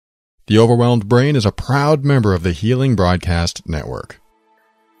The Overwhelmed Brain is a proud member of the Healing Broadcast Network.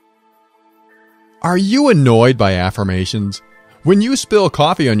 Are you annoyed by affirmations? When you spill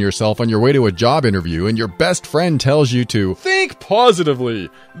coffee on yourself on your way to a job interview and your best friend tells you to think positively,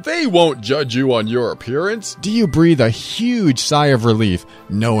 they won't judge you on your appearance, do you breathe a huge sigh of relief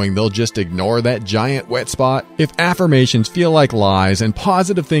knowing they'll just ignore that giant wet spot? If affirmations feel like lies and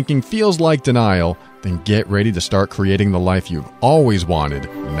positive thinking feels like denial, then get ready to start creating the life you've always wanted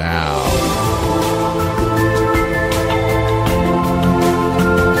now.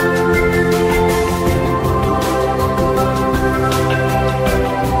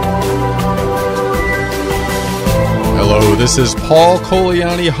 Hello, this is Paul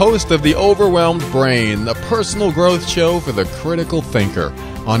Coliani, host of The Overwhelmed Brain, the personal growth show for the critical thinker.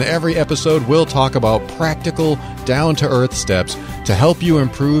 On every episode, we'll talk about practical, down-to-earth steps to help you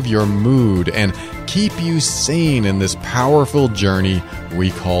improve your mood and keep you sane in this powerful journey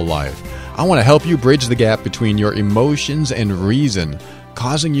we call life. I want to help you bridge the gap between your emotions and reason,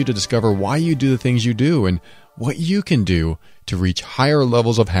 causing you to discover why you do the things you do and what you can do to reach higher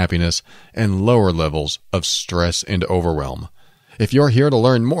levels of happiness and lower levels of stress and overwhelm. If you're here to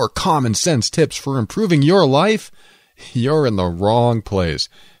learn more common sense tips for improving your life, you're in the wrong place.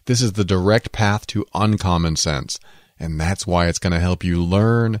 This is the direct path to uncommon sense, and that's why it's going to help you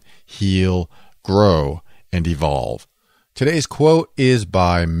learn, heal, grow, and evolve. Today's quote is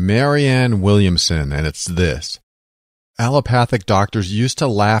by Marianne Williamson, and it's this: allopathic doctors used to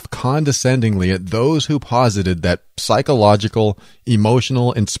laugh condescendingly at those who posited that psychological,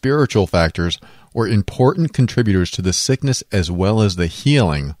 emotional, and spiritual factors were important contributors to the sickness as well as the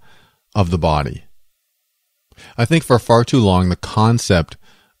healing of the body. I think for far too long, the concept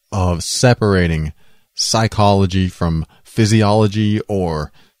of separating psychology from physiology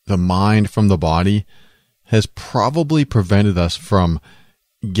or the mind from the body has probably prevented us from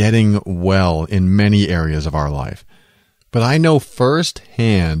getting well in many areas of our life. But I know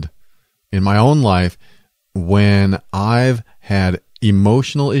firsthand in my own life when I've had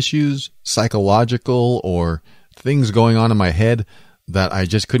emotional issues, psychological, or things going on in my head that I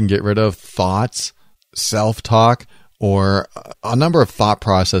just couldn't get rid of, thoughts, self-talk, or a number of thought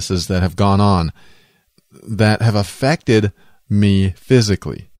processes that have gone on that have affected me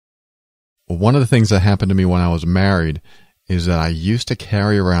physically. One of the things that happened to me when I was married is that I used to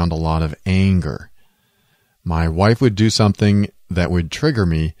carry around a lot of anger. My wife would do something that would trigger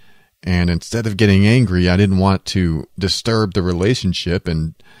me, and instead of getting angry, I didn't want to disturb the relationship,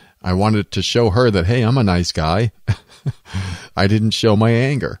 and I wanted to show her that, hey, I'm a nice guy. I didn't show my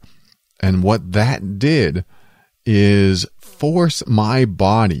anger. And what that did is force my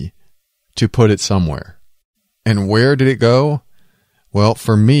body to put it somewhere. And where did it go? Well,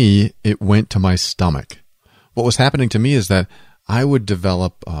 for me, it went to my stomach. What was happening to me is that I would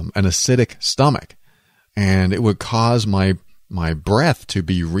develop an acidic stomach, and it would cause my breath to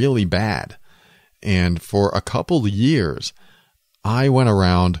be really bad. And for a couple of years, I went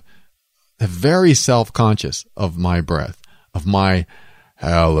around very self-conscious of my breath, of my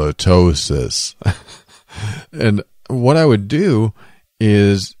halitosis. And what I would do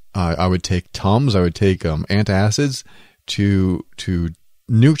is I would take Tums, I would take antacids to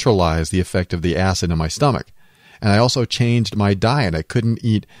neutralize the effect of the acid in my stomach. And I also changed my diet. I couldn't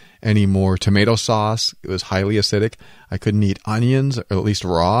eat any more tomato sauce. It was highly acidic. I couldn't eat onions, or at least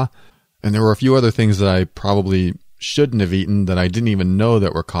raw. And there were a few other things that I probably shouldn't have eaten that I didn't even know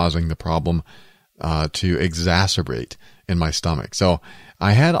that were causing the problem to exacerbate in my stomach. So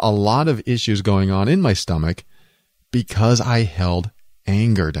I had a lot of issues going on in my stomach because I held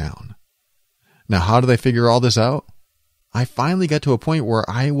anger down. Now, how did I figure all this out? I finally got to a point where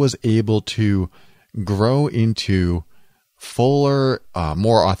I was able to grow into fuller,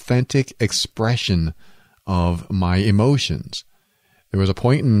 more authentic expression of my emotions. There was a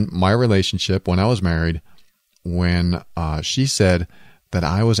point in my relationship when I was married when she said that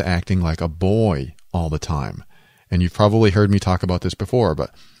I was acting like a boy all the time. And you've probably heard me talk about this before,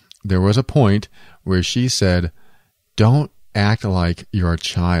 but there was a point where she said, "Don't act like you're a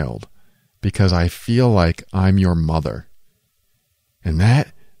child because I feel like I'm your mother." And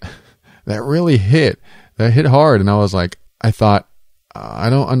that really hit. That hit hard. And I thought, I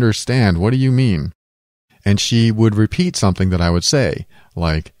don't understand. What do you mean? And she would repeat something that I would say,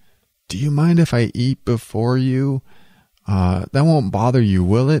 like, "Do you mind if I eat before you? That won't bother you,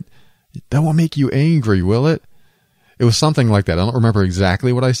 will it? That won't make you angry, will it?" It was something like that. I don't remember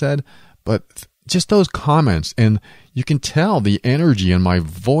exactly what I said, but just those comments, and you can tell the energy in my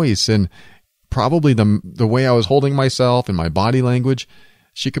voice and probably the way I was holding myself and my body language.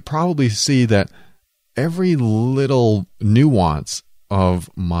 She could probably see that every little nuance of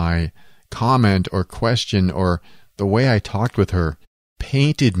my comment or question or the way I talked with her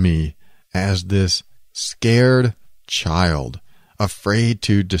painted me as this scared child, afraid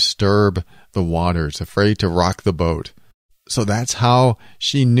to disturb the waters, afraid to rock the boat. So that's how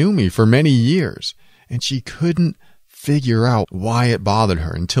she knew me for many years. And she couldn't figure out why it bothered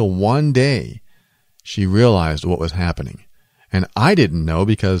her until one day she realized what was happening. And I didn't know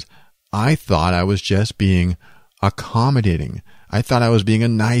because I thought I was just being accommodating. I thought I was being a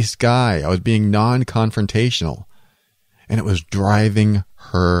nice guy. I was being non-confrontational. And it was driving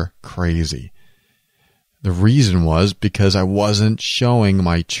her crazy. The reason was because I wasn't showing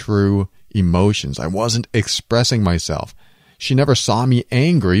my true emotions. I wasn't expressing myself. She never saw me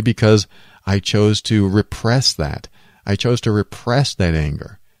angry because I chose to repress that. I chose to repress that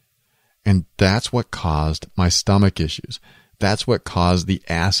anger. And that's what caused my stomach issues. That's what caused the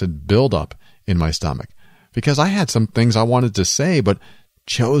acid buildup in my stomach. Because I had some things I wanted to say, but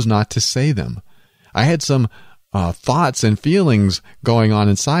chose not to say them. I had some thoughts and feelings going on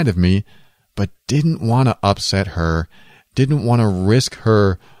inside of me, but didn't want to upset her, didn't want to risk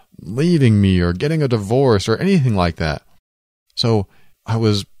her leaving me or getting a divorce or anything like that. So I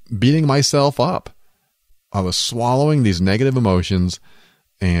was beating myself up. I was swallowing these negative emotions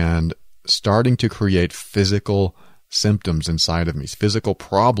and starting to create physical symptoms inside of me, physical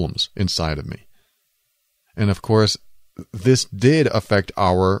problems inside of me. And of course, this did affect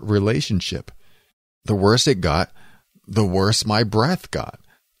our relationship. The worse it got, the worse my breath got.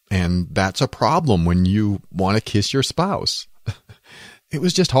 And that's a problem when you want to kiss your spouse. It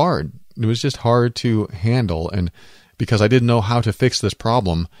was just hard. It was just hard to handle. And because I didn't know how to fix this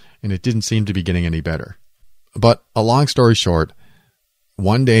problem, and it didn't seem to be getting any better. But a long story short,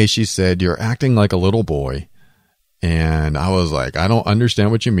 one day she said, "You're acting like a little boy." And I was like, "I don't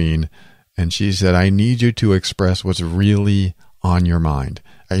understand what you mean." And she said, "I need you to express what's really on your mind.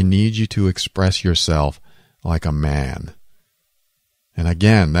 I need you to express yourself like a man." And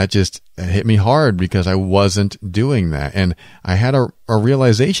again, that just hit me hard because I wasn't doing that. And I had a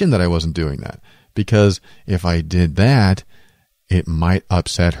realization that I wasn't doing that. Because if I did that, it might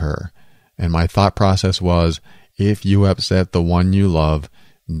upset her. And my thought process was, if you upset the one you love,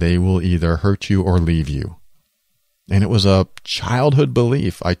 they will either hurt you or leave you. And it was a childhood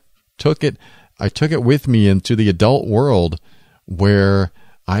belief. I took it with me into the adult world where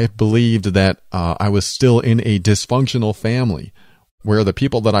I believed that I was still in a dysfunctional family, where the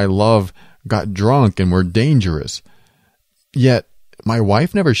people that I love got drunk and were dangerous. Yet my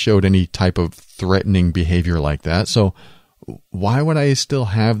wife never showed any type of threatening behavior like that. So why would I still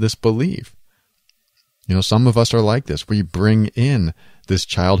have this belief? You know, some of us are like this. We bring in this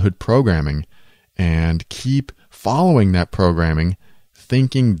childhood programming and keep following that programming,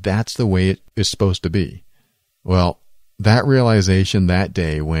 thinking that's the way it is supposed to be. Well, that realization that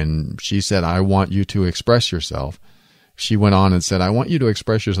day when she said, "I want you to express yourself," she went on and said, "I want you to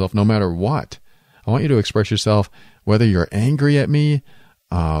express yourself no matter what. I want you to express yourself whether you're angry at me,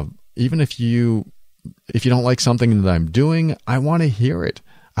 even if you don't like something that I'm doing. I want to hear it.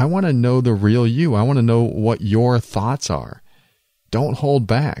 I want to know the real you. I want to know what your thoughts are. Don't hold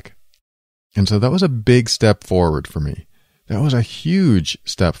back." And so that was a big step forward for me. That was a huge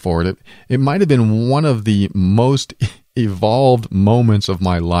step forward. It might have been one of the most evolved moments of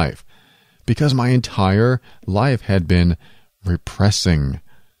my life because my entire life had been repressing,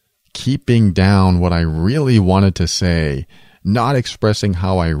 keeping down what I really wanted to say, not expressing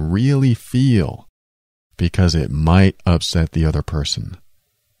how I really feel because it might upset the other person.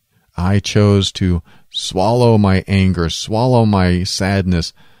 I chose to swallow my anger, swallow my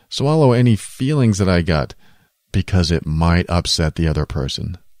sadness, swallow any feelings that I got because it might upset the other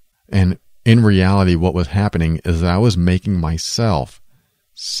person. And in reality, what was happening is that I was making myself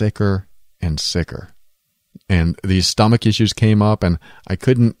sicker and sicker. And these stomach issues came up and I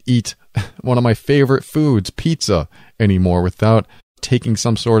couldn't eat one of my favorite foods, pizza, anymore without taking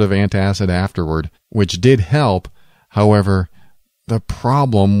some sort of antacid afterward, which did help. However, the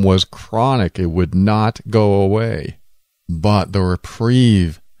problem was chronic. It would not go away. But the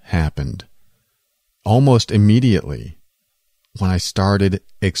reprieve happened almost immediately when I started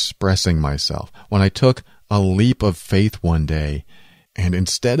expressing myself, when I took a leap of faith one day, and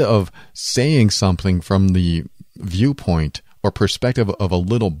instead of saying something from the viewpoint or perspective of a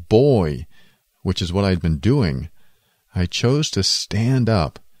little boy, which is what I'd been doing, I chose to stand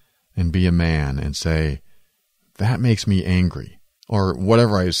up and be a man and say, "That makes me angry," or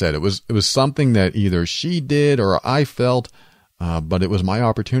whatever I said. It was something that either she did or I felt, but it was my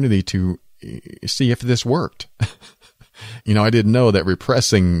opportunity to see if this worked. You know, I didn't know that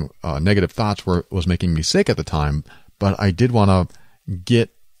repressing negative thoughts was making me sick at the time, but I did want to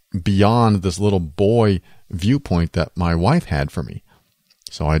get beyond this little boy viewpoint that my wife had for me.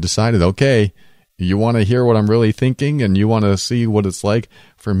 So I decided, okay, you want to hear what I'm really thinking, and you want to see what it's like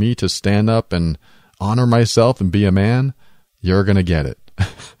for me to stand up and honor myself and be a man? You're going to get it.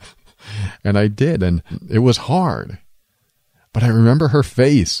 And I did, and it was hard. But I remember her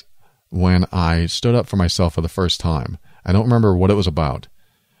face when I stood up for myself for the first time. I don't remember what it was about,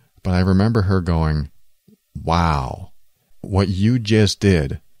 but I remember her going, wow, what you just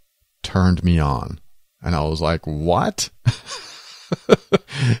did turned me on. And I was like, what?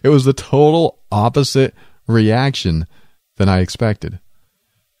 It was the total opposite reaction than I expected.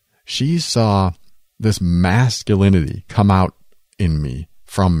 She saw this masculinity come out in me,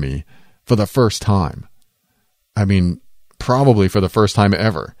 from me, for the first time. I mean, probably for the first time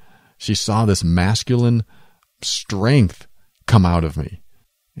ever. She saw this masculine strength come out of me.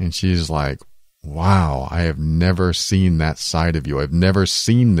 And she's like, wow, I have never seen that side of you. I've never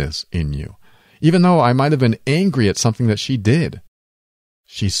seen this in you. Even though I might have been angry at something that she did,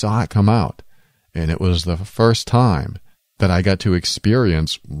 she saw it come out. And it was the first time that I got to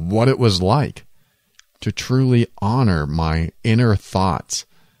experience what it was like to truly honor my inner thoughts,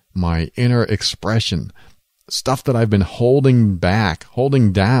 my inner expression, stuff that I've been holding back,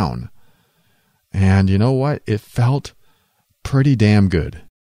 holding down. And you know what? It felt pretty damn good.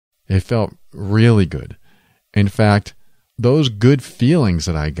 It felt really good. In fact, those good feelings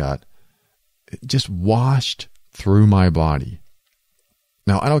that I got just washed through my body.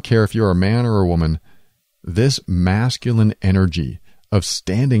 Now, I don't care if you're a man or a woman, this masculine energy of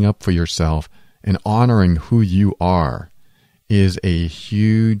standing up for yourself and honoring who you are is a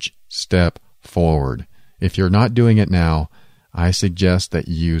huge step forward. If you're not doing it now, I suggest that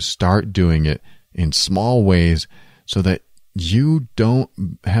you start doing it in small ways so that you don't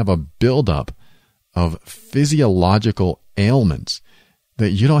have a buildup of physiological ailments,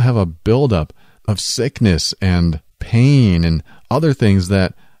 that you don't have a buildup of sickness and pain and other things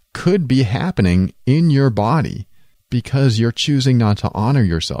that could be happening in your body because you're choosing not to honor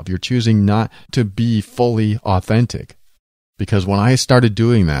yourself. You're choosing not to be fully authentic. Because when I started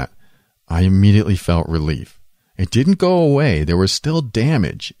doing that, I immediately felt relief. It didn't go away. There was still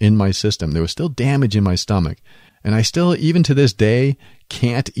damage in my system. There was still damage in my stomach. And I still, even to this day,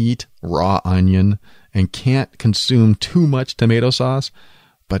 can't eat raw onion and can't consume too much tomato sauce,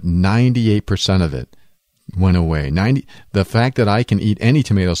 but 98% of it went away. The fact that I can eat any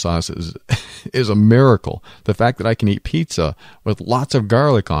tomato sauce is a miracle. The fact that I can eat pizza with lots of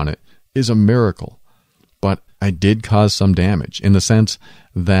garlic on it is a miracle. But I did cause some damage in the sense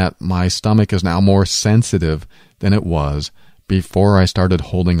that my stomach is now more sensitive than it was before I started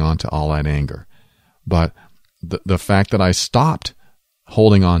holding on to all that anger. But the fact that I stopped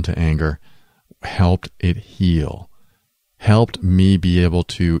holding on to anger helped it heal, helped me be able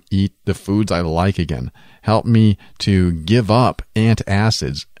to eat the foods I like again, helped me to give up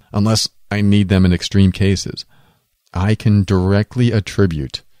antacids unless I need them in extreme cases. I can directly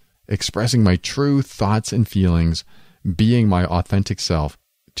attribute expressing my true thoughts and feelings, being my authentic self,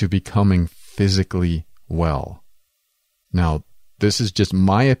 to becoming physically well. Now, this is just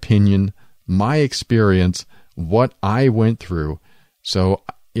my opinion, my experience, what I went through. So,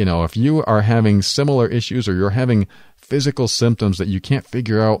 if you are having similar issues or you're having physical symptoms that you can't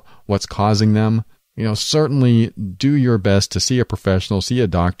figure out what's causing them, certainly do your best to see a professional, see a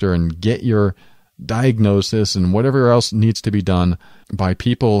doctor, and get your diagnosis and whatever else needs to be done by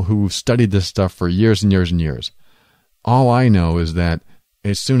people who studied this stuff for years and years and years. All I know is that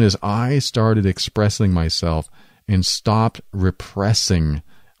as soon as I started expressing myself and stopped repressing,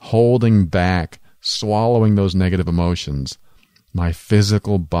 holding back, swallowing those negative emotions, my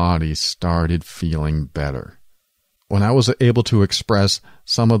physical body started feeling better. When I was able to express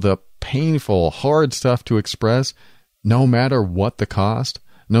some of the painful, hard stuff to express, no matter what the cost,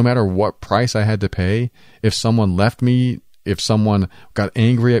 no matter what price I had to pay, if someone left me, if someone got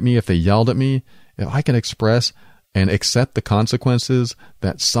angry at me, if they yelled at me, if I could express and accept the consequences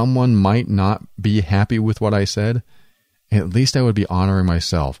that someone might not be happy with what I said, at least I would be honoring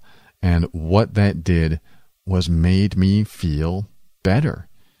myself. And what that did was made me feel better.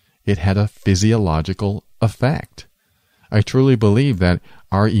 It had a physiological effect. I truly believe that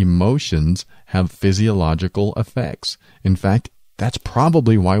our emotions have physiological effects. In fact, that's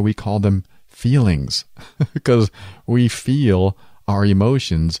probably why we call them feelings, because we feel our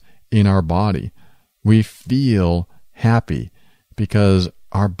emotions in our body. We feel happy because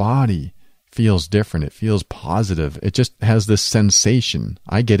our body feels different. It feels positive. It just has this sensation.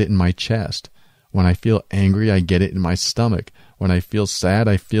 I get it in my chest. When I feel angry, I get it in my stomach. When I feel sad,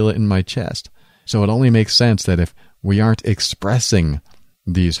 I feel it in my chest. So it only makes sense that if we aren't expressing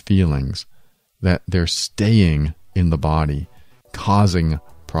these feelings, that they're staying in the body, causing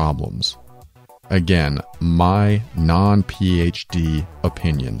problems. Again, my non-PhD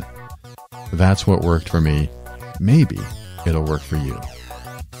opinion. That's what worked for me. Maybe it'll work for you.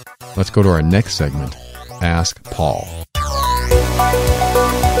 Let's go to our next segment, Ask Paul.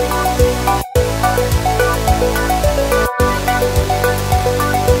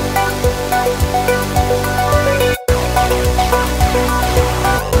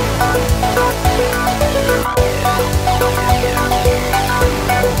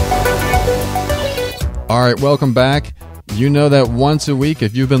 All right, welcome back. You know that once a week,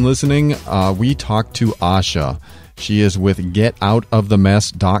 if you've been listening, we talk to Asha. She is with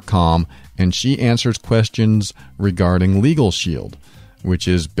getoutofthemess.com, and she answers questions regarding Legal Shield, which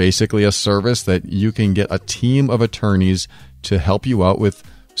is basically a service that you can get a team of attorneys to help you out with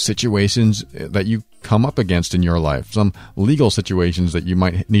situations that you come up against in your life, some legal situations that you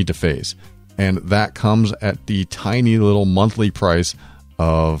might need to face. And that comes at the tiny little monthly price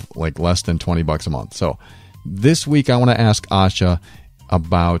of like less than $20 a month. So this week I want to ask Asha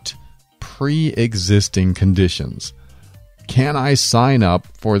about pre-existing conditions. Can I sign up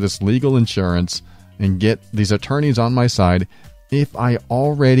for this legal insurance and get these attorneys on my side if I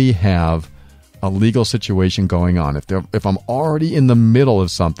already have a legal situation going on? If I'm already in the middle of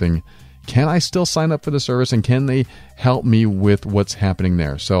something, can I still sign up for the service, and can they help me with what's happening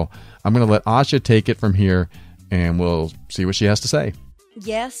there? So I'm going to let Asha take it from here, and we'll see what she has to say.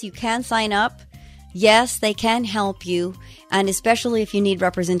 Yes, you can sign up. Yes, they can help you. And especially if you need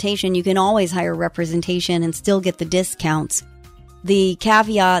representation, you can always hire representation and still get the discounts. The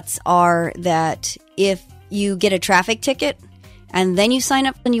caveats are that if you get a traffic ticket and then you sign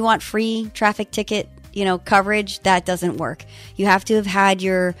up and you want free traffic ticket, coverage, that doesn't work. You have to have had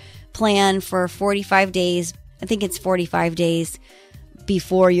your plan for 45 days. I think it's 45 days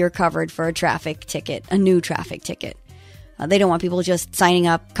before you're covered for a traffic ticket, a new traffic ticket. They don't want people just signing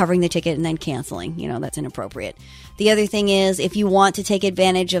up, covering the ticket, and then canceling. That's inappropriate. The other thing is, if you want to take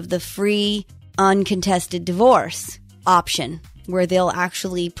advantage of the free uncontested divorce option, where they'll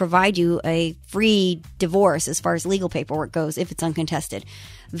actually provide you a free divorce as far as legal paperwork goes, if it's uncontested,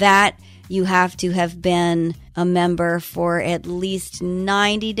 that you have to have been a member for at least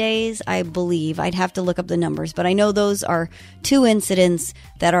 90 days, I believe. I'd have to look up the numbers, but I know those are 2 incidents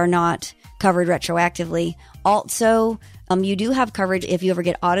that are not covered retroactively. Also, you do have coverage if you ever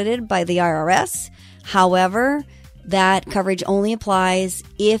get audited by the IRS. However, that coverage only applies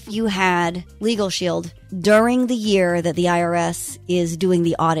if you had Legal Shield during the year that the IRS is doing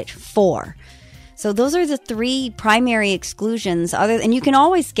the audit for. So those are the 3 primary exclusions. And you can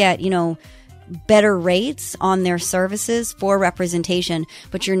always get, better rates on their services for representation,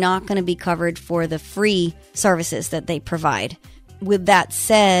 but you're not going to be covered for the free services that they provide. With that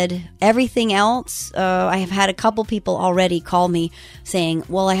said, everything else, I have had a couple people already call me saying,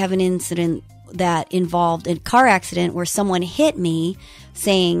 well, I have an incident that involved a car accident where someone hit me,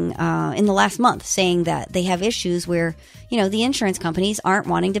 saying in the last month, saying that they have issues where, the insurance companies aren't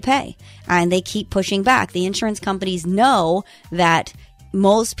wanting to pay, and they keep pushing back. The insurance companies know that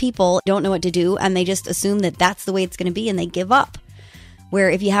most people don't know what to do, and they just assume that that's the way it's going to be, and they give up. Where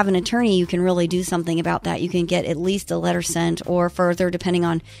if you have an attorney, you can really do something about that. You can get at least a letter sent, or further, depending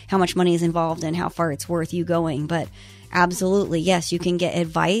on how much money is involved and how far it's worth you going. But absolutely, yes, you can get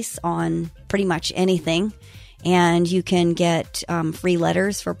advice on pretty much anything, and you can get free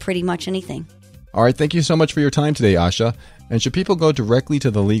letters for pretty much anything. All right, thank you so much for your time today, Asha. And should people go directly to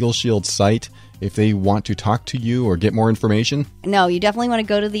the Legal Shield site if they want to talk to you or get more information? No, you definitely want to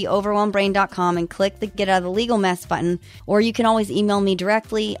go to theoverwhelmedbrain.com and click the Get Out of the Legal Mess button. Or you can always email me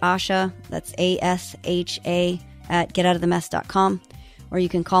directly, Asha, that's ASHA, at getoutofthemess.com. Or you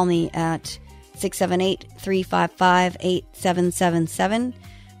can call me at 678-355-8777.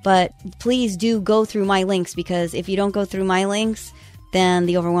 But please do go through my links, because if you don't go through my links, then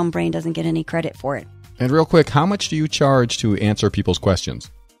the Overwhelmed Brain doesn't get any credit for it. And real quick, how much do you charge to answer people's questions?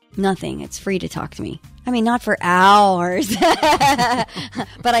 Nothing. It's free to talk to me. I mean, not for hours, but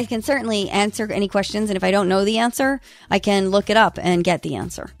I can certainly answer any questions. And if I don't know the answer, I can look it up and get the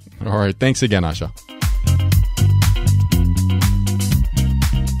answer. All right. Thanks again, Asha.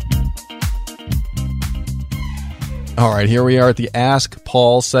 All right. Here we are at the Ask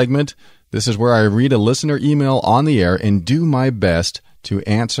Paul segment. This is where I read a listener email on the air and do my best to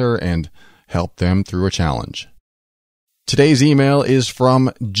answer and help them through a challenge. Today's email is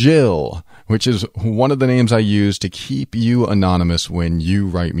from Jill, which is one of the names I use to keep you anonymous when you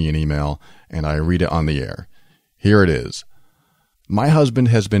write me an email and I read it on the air. Here it is. My husband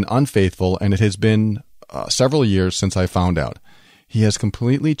has been unfaithful, and it has been several years since I found out. He has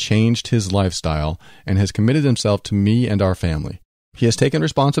completely changed his lifestyle and has committed himself to me and our family. He has taken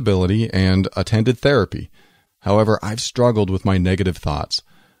responsibility and attended therapy. However, I've struggled with my negative thoughts.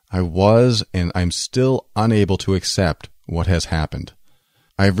 I was and I'm still unable to accept what has happened.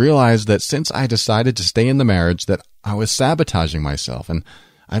 I've realized that since I decided to stay in the marriage that I was sabotaging myself, and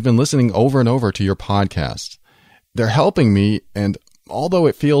I've been listening over and over to your podcasts. They're helping me, and although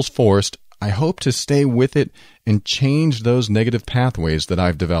it feels forced, I hope to stay with it and change those negative pathways that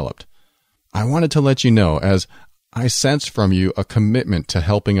I've developed. I wanted to let you know, as I sense from you a commitment to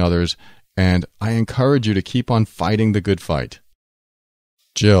helping others, and I encourage you to keep on fighting the good fight.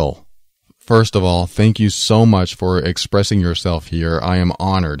 Jill, first of all, thank you so much for expressing yourself here. I am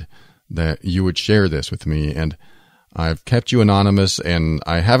honored that you would share this with me, and I've kept you anonymous, and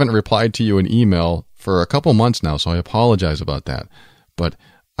I haven't replied to you in email for a couple months now, so I apologize about that. But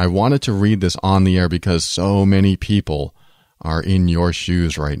I wanted to read this on the air because so many people are in your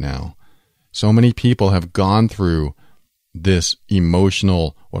shoes right now. So many people have gone through this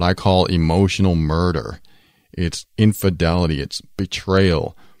emotional, what I call emotional murder. It's infidelity, it's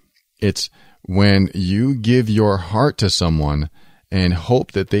betrayal. It's when you give your heart to someone and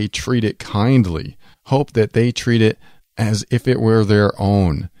hope that they treat it kindly, hope that they treat it as if it were their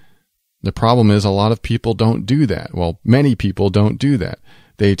own. The problem is a lot of people don't do that. Well, many people don't do that.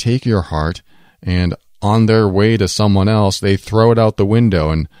 They take your heart, and on their way to someone else, they throw it out the window,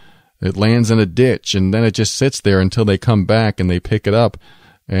 and it lands in a ditch, and then it just sits there until they come back and they pick it up,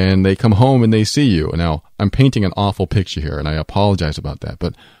 and they come home and they see you. Now, I'm painting an awful picture here, and I apologize about that,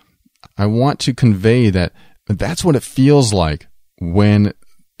 but I want to convey that that's what it feels like when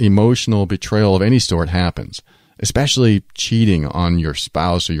emotional betrayal of any sort happens, especially cheating on your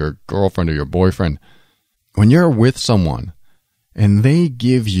spouse or your girlfriend or your boyfriend. When you're with someone and they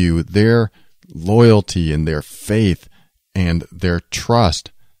give you their loyalty and their faith and their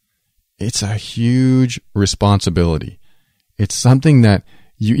trust, it's a huge responsibility. It's something that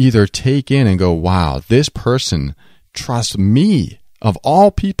you either take in and go, wow, this person trusts me. Of all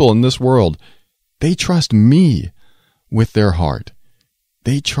people in this world, they trust me with their heart.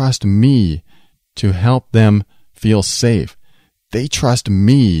 They trust me to help them feel safe. They trust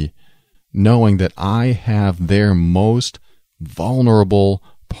me knowing that I have their most vulnerable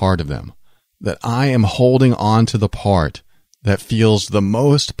part of them, that I am holding on to the part that feels the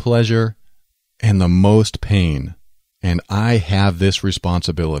most pleasure and the most pain, and I have this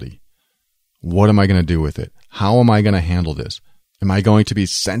responsibility. What am I going to do with it? How am I going to handle this? Am I going to be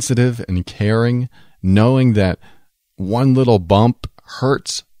sensitive and caring, knowing that one little bump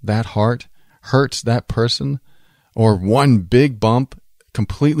hurts that heart, hurts that person, or one big bump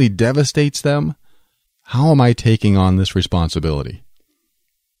completely devastates them? How am I taking on this responsibility?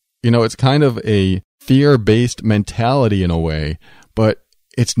 You know, it's kind of a fear-based mentality in a way, but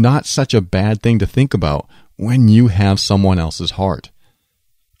it's not such a bad thing to think about when you have someone else's heart.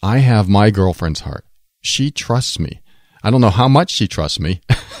 I have my girlfriend's heart. She trusts me. I don't know how much she trusts me,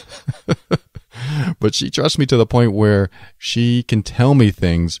 but she trusts me to the point where she can tell me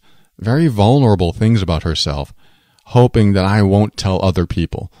things, very vulnerable things about herself, hoping that I won't tell other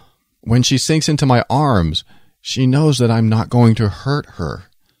people. When she sinks into my arms, she knows that I'm not going to hurt her.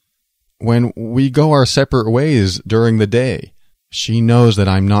 When we go our separate ways during the day, she knows that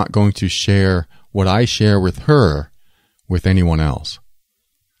I'm not going to share what I share with her with anyone else.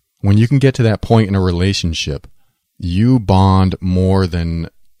 When you can get to that point in a relationship, you bond more than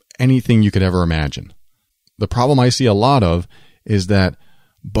anything you could ever imagine. The problem I see a lot of is that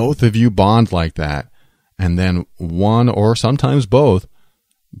both of you bond like that, and then one or sometimes both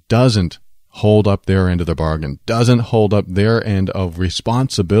doesn't hold up their end of the bargain, doesn't hold up their end of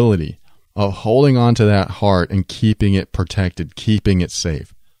responsibility of holding on to that heart and keeping it protected, keeping it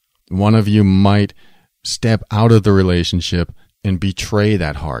safe. One of you might step out of the relationship and betray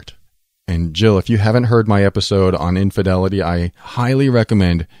that heart. And Jill, if you haven't heard my episode on infidelity, I highly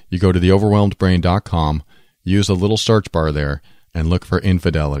recommend you go to theoverwhelmedbrain.com, use a little search bar there, and look for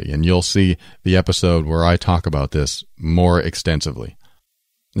infidelity, and you'll see the episode where I talk about this more extensively.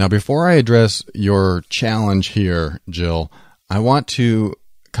 Now, before I address your challenge here, Jill, I want to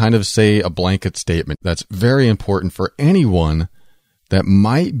kind of say a blanket statement that's very important for anyone that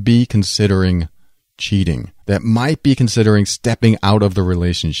might be considering cheating, that might be considering stepping out of the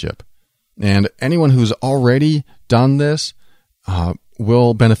relationship. And anyone who's already done this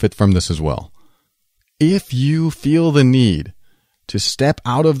will benefit from this as well. If you feel the need to step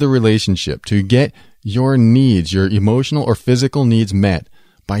out of the relationship to get your needs, your emotional or physical needs met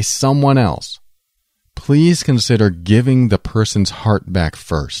by someone else, please consider giving the person's heart back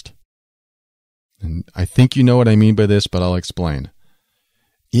first. And I think you know what I mean by this, but I'll explain.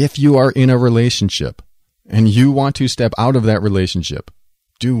 If you are in a relationship and you want to step out of that relationship,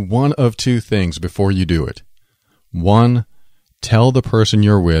 do one of two things before you do it. One, tell the person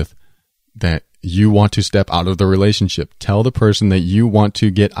you're with that you want to step out of the relationship. Tell the person that you want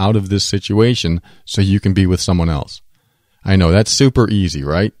to get out of this situation so you can be with someone else. I know that's super easy,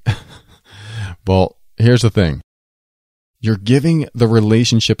 right? Well, here's the thing. You're giving the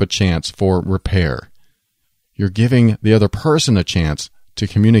relationship a chance for repair. You're giving the other person a chance to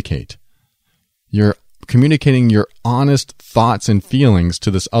communicate. You're communicating your honest thoughts and feelings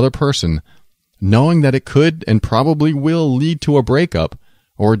to this other person, knowing that it could and probably will lead to a breakup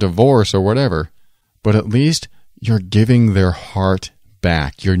or a divorce or whatever, but at least you're giving their heart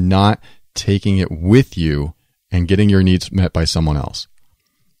back. You're not taking it with you and getting your needs met by someone else.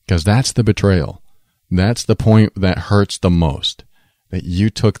 Because that's the betrayal. That's the point that hurts the most, that you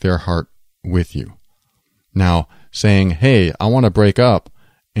took their heart with you. Now, saying, hey, I want to break up,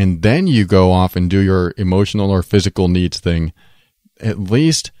 and then you go off and do your emotional or physical needs thing, at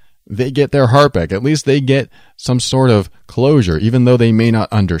least they get their heart back. At least they get some sort of closure, even though they may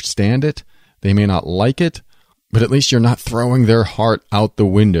not understand it, they may not like it, but at least you're not throwing their heart out the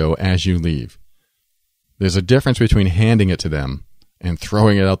window as you leave. There's a difference between handing it to them and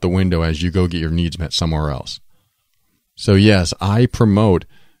throwing it out the window as you go get your needs met somewhere else. So yes, I promote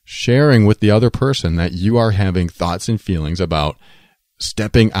sharing with the other person that you are having thoughts and feelings about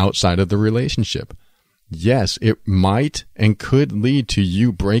stepping outside of the relationship. Yes, it might and could lead to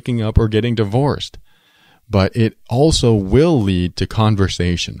you breaking up or getting divorced, but it also will lead to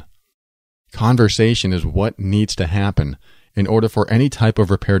conversation. Conversation is what needs to happen in order for any type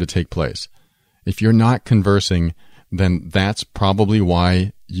of repair to take place. If you're not conversing, then that's probably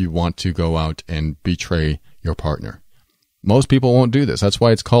why you want to go out and betray your partner. Most people won't do this. That's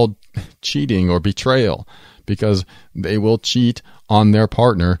why it's called cheating or betrayal, because they will cheat on their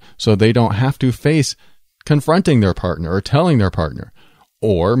partner so they don't have to face confronting their partner or telling their partner.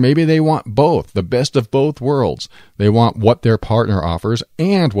 Or maybe they want both, the best of both worlds. They want what their partner offers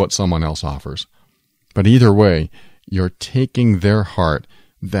and what someone else offers. But either way, you're taking their heart,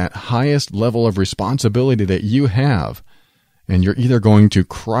 that highest level of responsibility that you have, and you're either going to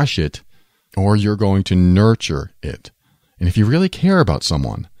crush it or you're going to nurture it. And if you really care about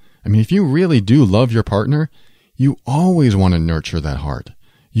someone, if you really do love your partner, you always want to nurture that heart.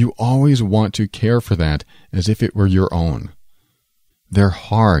 You always want to care for that as if it were your own. Their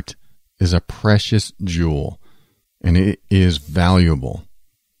heart is a precious jewel, and it is valuable.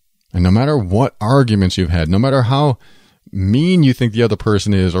 And no matter what arguments you've had, no matter how mean you think the other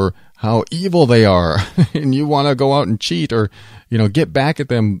person is or how evil they are, and you want to go out and cheat or, get back at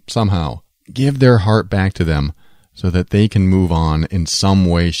them somehow, give their heart back to them so that they can move on in some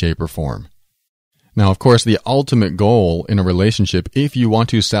way, shape, or form. Now, of course, the ultimate goal in a relationship, if you want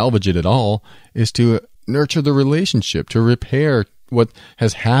to salvage it at all, is to nurture the relationship, to repair what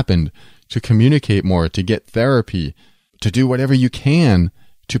has happened, to communicate more, to get therapy, to do whatever you can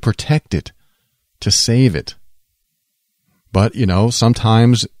to protect it, to save it. But,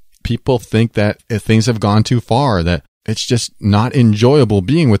 sometimes people think that if things have gone too far, that it's just not enjoyable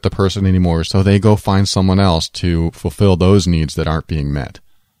being with the person anymore, so they go find someone else to fulfill those needs that aren't being met.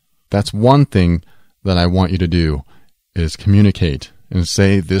 That's one thing that I want you to do, is communicate and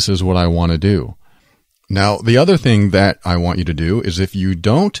say, this is what I want to do. Now, the other thing that I want you to do is if you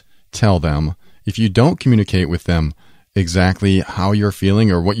don't tell them, if you don't communicate with them exactly how you're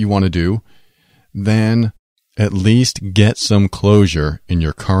feeling or what you want to do, then at least get some closure in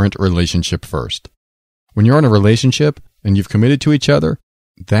your current relationship first. When you're in a relationship and you've committed to each other,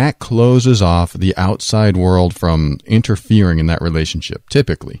 that closes off the outside world from interfering in that relationship,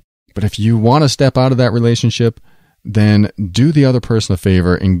 typically. But if you want to step out of that relationship, then do the other person a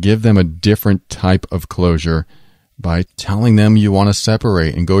favor and give them a different type of closure by telling them you want to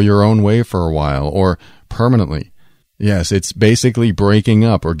separate and go your own way for a while or permanently. Yes, it's basically breaking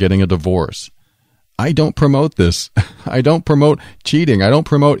up or getting a divorce. I don't promote this. I don't promote cheating. I don't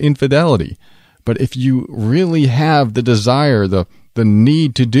promote infidelity. But if you really have the desire, the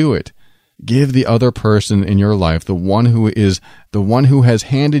need to do it, give the other person in your life, the one who has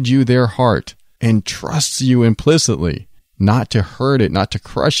handed you their heart and trusts you implicitly, not to hurt it, not to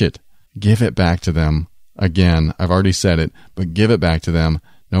crush it, give it back to them. Again, I've already said it, but give it back to them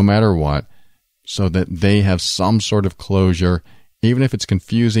no matter what, so that they have some sort of closure, even if it's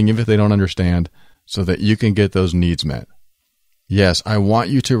confusing, even if they don't understand, so that you can get those needs met. Yes, I want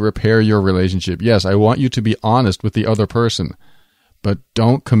you to repair your relationship. Yes, I want you to be honest with the other person, but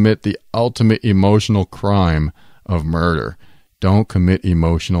don't commit the ultimate emotional crime of murder. Don't commit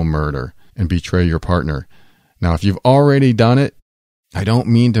emotional murder. and betray your partner. Now, if you've already done it, I don't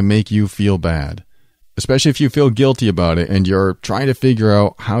mean to make you feel bad, especially if you feel guilty about it and you're trying to figure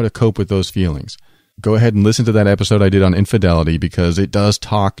out how to cope with those feelings. Go ahead and listen to that episode I did on infidelity, because it does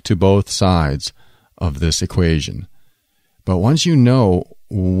talk to both sides of this equation. But once you know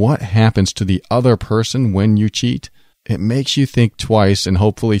what happens to the other person when you cheat, it makes you think twice and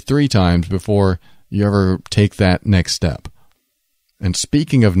hopefully 3 times before you ever take that next step. And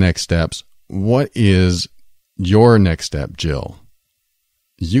speaking of next steps, what is your next step, Jill?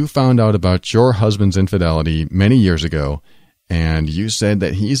 You found out about your husband's infidelity many years ago, and you said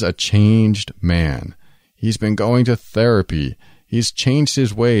that he's a changed man. He's been going to therapy. He's changed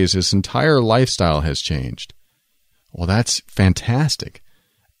his ways. His entire lifestyle has changed. Well, that's fantastic.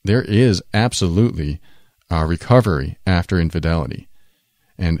 There is absolutely a recovery after infidelity.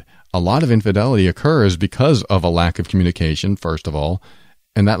 And a lot of infidelity occurs because of a lack of communication, first of all.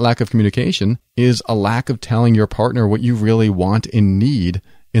 And that lack of communication is a lack of telling your partner what you really want and need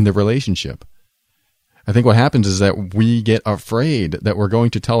in the relationship. I think what happens is that we get afraid that we're going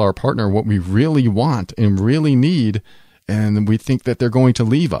to tell our partner what we really want and really need, and we think that they're going to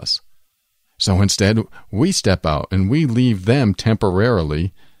leave us. So instead, we step out and we leave them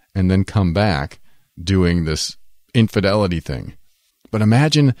temporarily and then come back doing this infidelity thing. But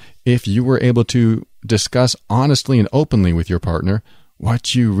imagine if you were able to discuss honestly and openly with your partner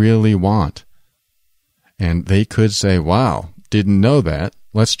what you really want. And they could say, wow, didn't know that.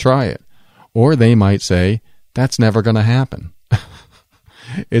 Let's try it. Or they might say, that's never going to happen.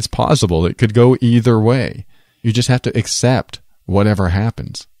 It's possible. It could go either way. You just have to accept whatever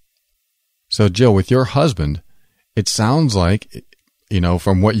happens. So Jill, with your husband, it sounds like,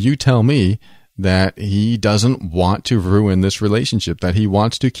 from what you tell me, that he doesn't want to ruin this relationship, that he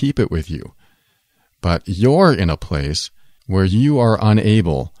wants to keep it with you. But you're in a place where you are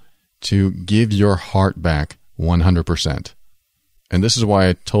unable to give your heart back 100%. And this is why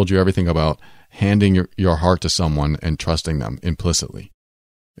I told you everything about handing your heart to someone and trusting them implicitly.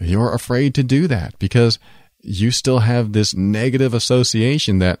 You're afraid to do that because you still have this negative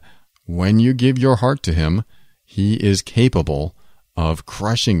association that when you give your heart to him, he is capable of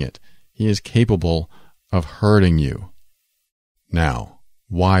crushing it. He is capable of hurting you. Now,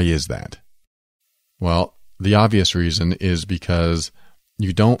 why is that? Well, the obvious reason is because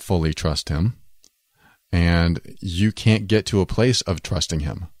you don't fully trust him and you can't get to a place of trusting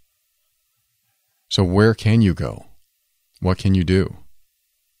him. So where can you go? What can you do?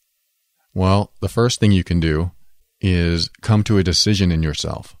 Well, the first thing you can do is come to a decision in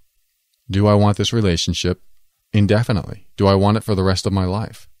yourself. Do I want this relationship indefinitely? Do I want it for the rest of my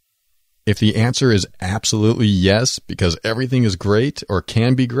life? If the answer is absolutely yes, because everything is great or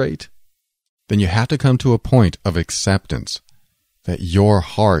can be great, then you have to come to a point of acceptance that your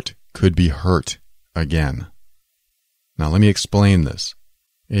heart could be hurt again. Now, let me explain this.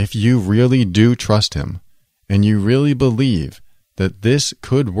 If you really do trust him and you really believe that this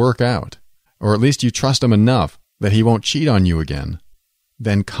could work out, or at least you trust him enough that he won't cheat on you again,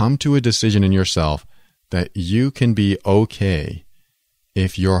 then come to a decision in yourself that you can be okay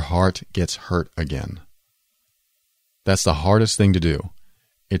if your heart gets hurt again. That's the hardest thing to do.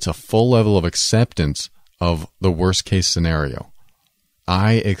 It's a full level of acceptance of the worst case scenario.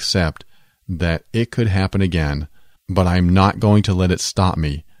 I accept that it could happen again, but I'm not going to let it stop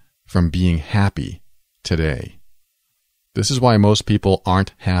me from being happy today. This is why most people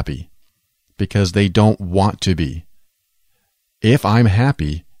aren't happy, because they don't want to be. If I'm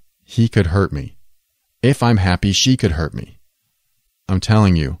happy, he could hurt me. If I'm happy, she could hurt me. I'm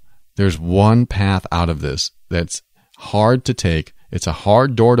telling you, there's one path out of this that's hard to take. It's a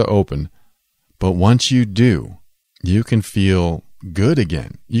hard door to open. But once you do, you can feel good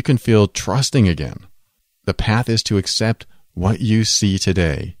again. You can feel trusting again. The path is to accept what you see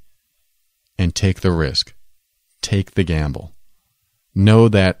today and take the risk. Take the gamble. Know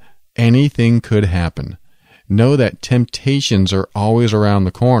that anything could happen. Know that temptations are always around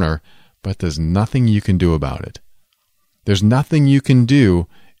the corner, but there's nothing you can do about it. There's nothing you can do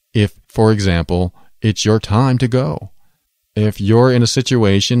if, for example, it's your time to go. If you're in a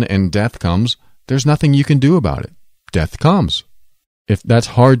situation and death comes, there's nothing you can do about it. Death comes. If that's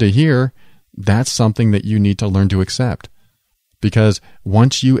hard to hear, that's something that you need to learn to accept. Because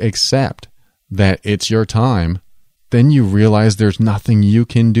once you accept that it's your time, then you realize there's nothing you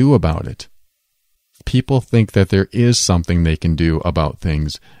can do about it. People think that there is something they can do about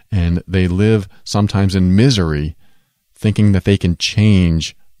things, and they live sometimes in misery, thinking that they can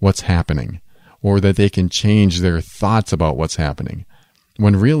change what's happening, or that they can change their thoughts about what's happening,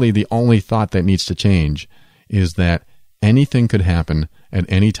 when really the only thought that needs to change is that anything could happen at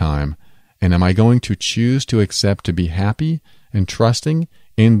any time, And am I going to choose to accept to be happy and trusting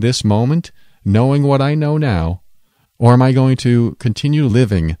in this moment, knowing what I know now? Or am I going to continue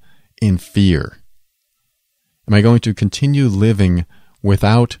living in fear? Am I going to continue living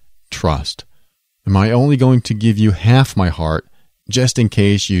without trust? Am I only going to give you half my heart just in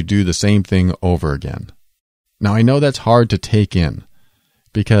case you do the same thing over again? Now, I know that's hard to take in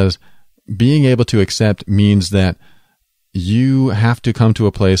because being able to accept means that you have to come to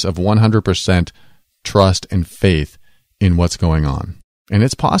a place of 100% trust and faith in what's going on. And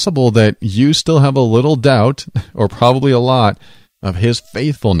it's possible that you still have a little doubt, or probably a lot, of his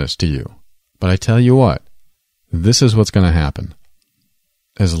faithfulness to you. But I tell you what, this is what's going to happen.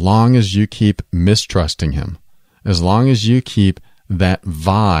 As long as you keep mistrusting him, as long as you keep that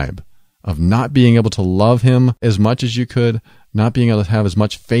vibe of not being able to love him as much as you could, not being able to have as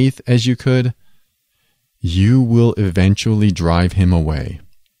much faith as you could, you will eventually drive him away.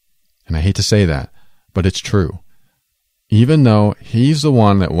 And I hate to say that, but it's true. Even though he's the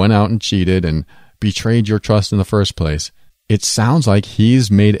one that went out and cheated and betrayed your trust in the first place, it sounds like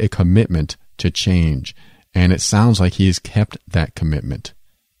he's made a commitment to change, and it sounds like he's kept that commitment.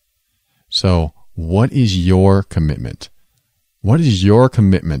 So, what is your commitment? What is your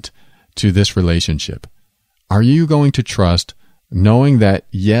commitment to this relationship? Are you going to trust, knowing that,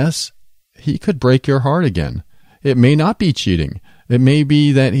 yes, he could break your heart again? It may not be cheating. It may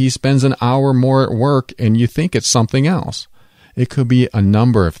be that he spends an hour more at work and you think it's something else. It could be a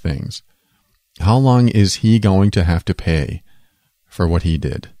number of things. How long is he going to have to pay for what he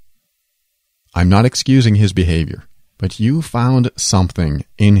did? I'm not excusing his behavior, but you found something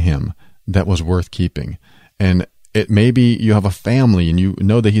in him that was worth keeping. And it may be you have a family and you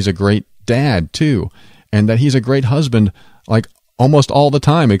know that he's a great dad too, and that he's a great husband like almost all the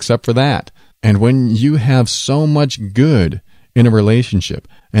time except for that. And when you have so much good in a relationship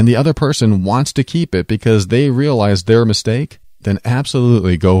and the other person wants to keep it because they realize their mistake, then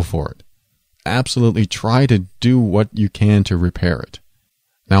absolutely go for it. Absolutely try to do what you can to repair it.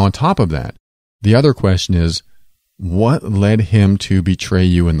 Now, on top of that, the other question is, what led him to betray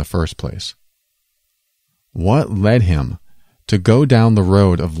you in the first place? What led him to go down the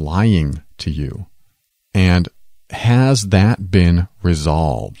road of lying to you? And has that been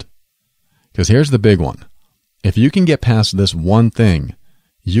resolved? Because here's the big one. If you can get past this one thing,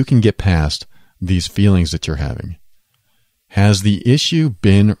 you can get past these feelings that you're having. Has the issue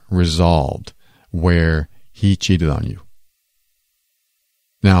been resolved where he cheated on you?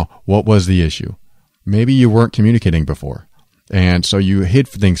 Now, what was the issue? Maybe you weren't communicating before, and so you hid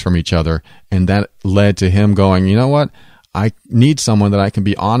things from each other, and that led to him going, you know what? I need someone that I can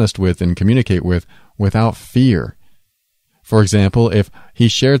be honest with and communicate with without fear. For example, if he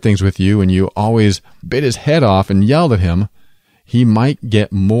shared things with you and you always bit his head off and yelled at him, he might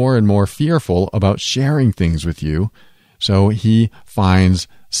get more and more fearful about sharing things with you, so he finds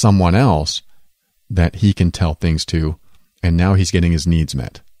someone else that he can tell things to, and now he's getting his needs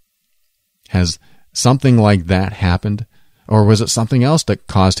met. Has something like that happened? Or was it something else that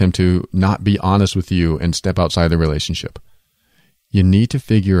caused him to not be honest with you and step outside the relationship? You need to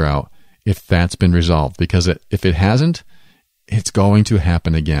figure out if that's been resolved, because if it hasn't, it's going to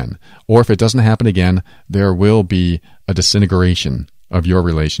happen again. Or if it doesn't happen again, there will be a disintegration of your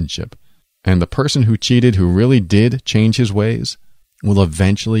relationship. And the person who cheated, who really did change his ways, will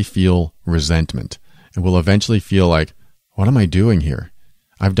eventually feel resentment and will eventually feel like, what am I doing here?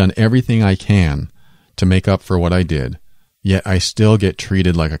 I've done everything I can to make up for what I did, yet I still get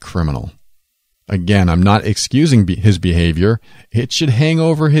treated like a criminal. Again, I'm not excusing his behavior. It should hang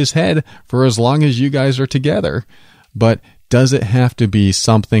over his head for as long as you guys are together. But does it have to be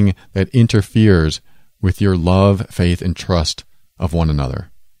something that interferes with your love, faith, and trust of one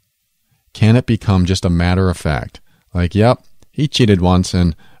another? Can it become just a matter of fact? Like, yep, he cheated once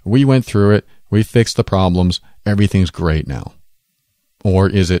and we went through it. We fixed the problems. Everything's great now. Or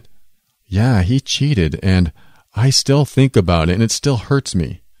is it, yeah, he cheated and I still think about it and it still hurts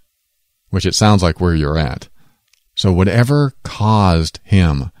me, which it sounds like where you're at. So whatever caused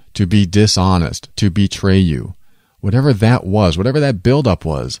him to be dishonest, to betray you, whatever that was, whatever that buildup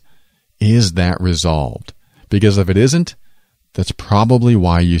was, is that resolved? Because if it isn't, that's probably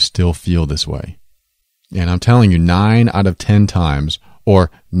why you still feel this way. And I'm telling you, 9 out of 10 times,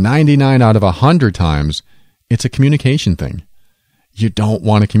 or 99 out of 100 times, it's a communication thing. You don't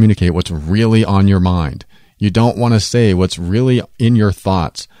want to communicate what's really on your mind. You don't want to say what's really in your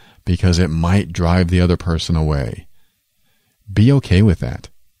thoughts because it might drive the other person away. Be okay with that.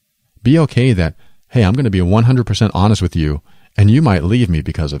 Be okay that, hey, I'm going to be 100% honest with you, and you might leave me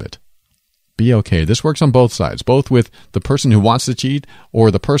because of it. Be okay. This works on both sides, both with the person who wants to cheat or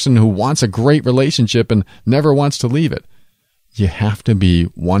the person who wants a great relationship and never wants to leave it. You have to be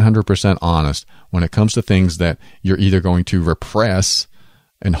 100% honest when it comes to things that you're either going to repress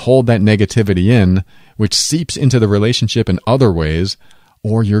and hold that negativity in, which seeps into the relationship in other ways,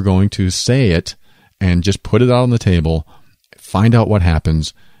 or you're going to say it and just put it out on the table, find out what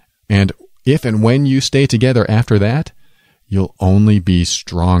happens, and if and when you stay together after that, you'll only be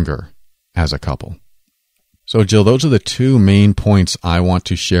stronger as a couple. So, Jill, those are the two main points I want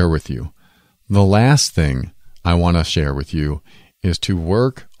to share with you. The last thing I want to share with you is to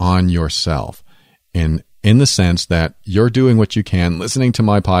work on yourself in the sense that you're doing what you can, listening to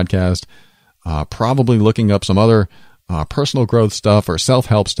my podcast, probably looking up some other personal growth stuff or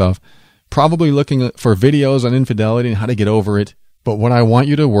self-help stuff, probably looking for videos on infidelity and how to get over it. But what I want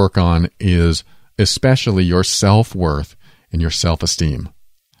you to work on is especially your self-worth and your self-esteem.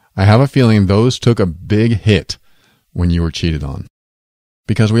 I have a feeling those took a big hit when you were cheated on.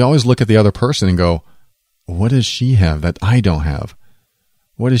 Because we always look at the other person and go, what does she have that I don't have?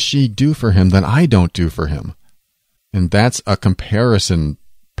 What does she do for him that I don't do for him? And that's a comparison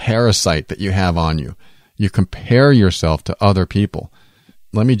parasite that you have on you. You compare yourself to other people.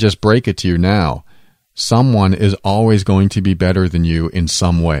 Let me just break it to you now. Someone is always going to be better than you in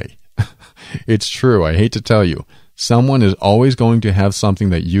some way. It's true. I hate to tell you. Someone is always going to have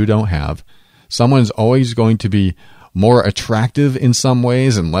something that you don't have. Someone is always going to be more attractive in some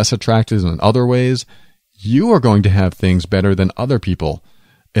ways and less attractive in other ways. You are going to have things better than other people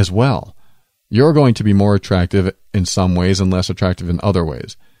as well. You're going to be more attractive in some ways and less attractive in other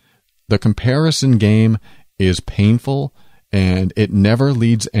ways. The comparison game is painful, and it never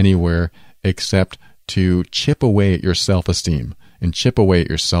leads anywhere except to chip away at your self-esteem and chip away at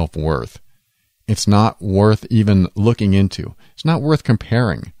your self-worth. It's not worth even looking into. It's not worth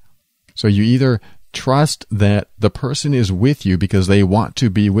comparing. So you either trust that the person is with you because they want to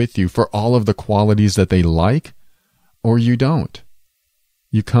be with you for all of the qualities that they like, or you don't.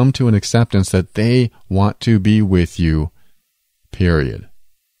 You come to an acceptance that they want to be with you, period.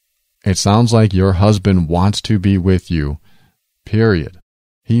 It sounds like your husband wants to be with you, period.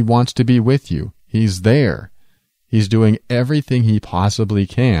 He wants to be with you. He's there. He's doing everything he possibly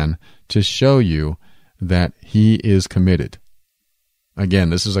can to show you that he is committed. Again,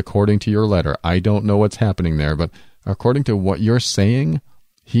 this is according to your letter. I don't know what's happening there, but according to what you're saying,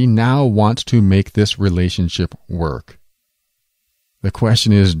 he now wants to make this relationship work. The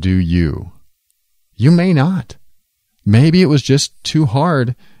question is, do you? You may not. Maybe it was just too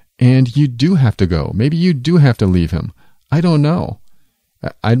hard and you do have to go. Maybe you do have to leave him. I don't know.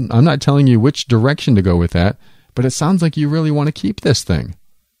 I'm not telling you which direction to go with that, but it sounds like you really want to keep this thing.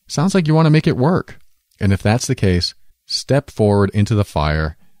 Sounds like you want to make it work. And if that's the case, step forward into the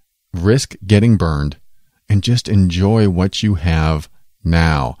fire, risk getting burned, and just enjoy what you have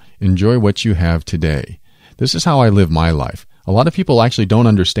now. Enjoy what you have today. This is how I live my life. A lot of people actually don't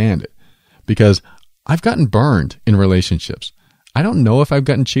understand it because I've gotten burned in relationships. I don't know if I've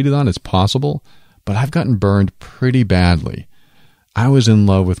gotten cheated on. It's possible, but I've gotten burned pretty badly. I was in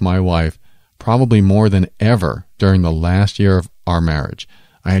love with my wife probably more than ever during the last year of our marriage.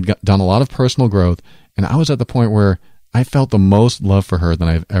 I had done a lot of personal growth, and I was at the point where I felt the most love for her than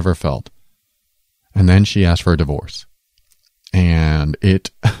I've ever felt. And then she asked for a divorce. And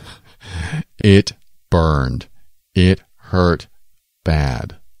it burned. It hurt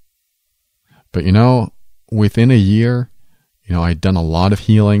bad. But within a year, I'd done a lot of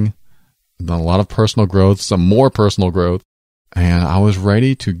healing, done a lot of personal growth, some more personal growth, and I was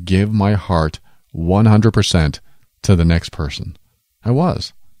ready to give my heart 100% to the next person. I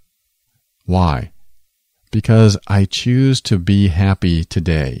was. Why? Because I choose to be happy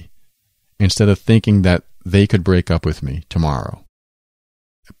today instead of thinking that they could break up with me tomorrow.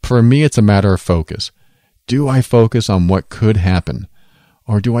 For me, it's a matter of focus. Do I focus on what could happen?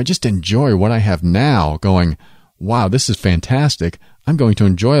 Or do I just enjoy what I have now, going, wow, this is fantastic. I'm going to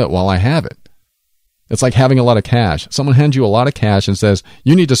enjoy it while I have it. It's like having a lot of cash. Someone hands you a lot of cash and says,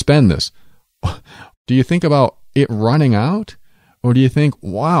 you need to spend this. Do you think about it running out? Or do you think,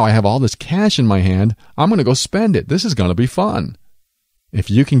 wow, I have all this cash in my hand. I'm going to go spend it. This is going to be fun. If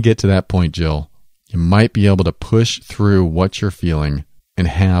you can get to that point, Jill, you might be able to push through what you're feeling and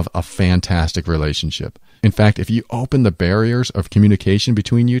have a fantastic relationship. In fact, if you open the barriers of communication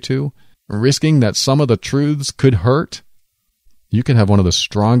between you two, risking that some of the truths could hurt, you can have one of the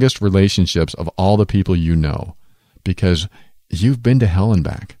strongest relationships of all the people you know because you've been to hell and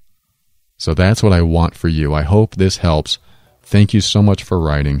back. So that's what I want for you. I hope this helps. Thank you so much for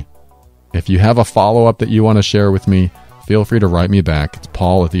writing. If you have a follow-up that you want to share with me, feel free to write me back. It's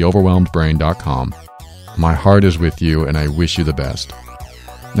paul@theoverwhelmedbrain.com. My heart is with you, and I wish you the best.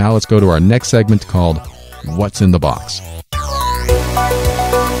 Now let's go to our next segment called What's in the Box?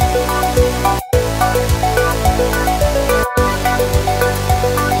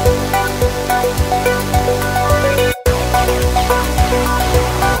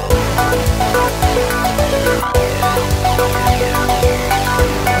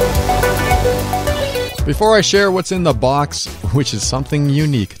 Before I share what's in the box, which is something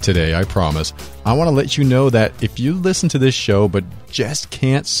unique today, I promise, I want to let you know that if you listen to this show but just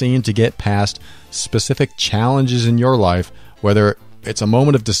can't seem to get past specific challenges in your life, whether it's a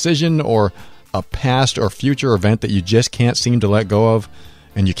moment of decision or a past or future event that you just can't seem to let go of,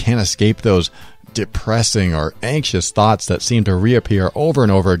 and you can't escape those depressing or anxious thoughts that seem to reappear over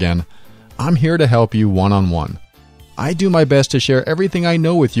and over again, I'm here to help you one-on-one. I do my best to share everything I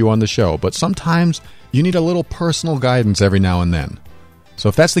know with you on the show, but sometimes you need a little personal guidance every now and then. So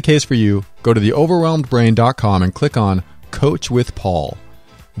if that's the case for you, go to theoverwhelmedbrain.com and click on Coach with Paul.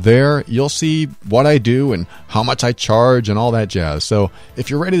 There, you'll see what I do and how much I charge and all that jazz. So if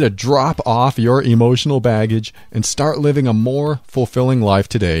you're ready to drop off your emotional baggage and start living a more fulfilling life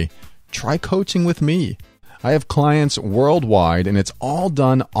today, try coaching with me. I have clients worldwide, and it's all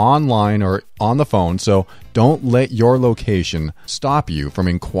done online or on the phone, so don't let your location stop you from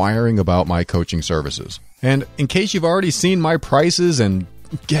inquiring about my coaching services. And in case you've already seen my prices and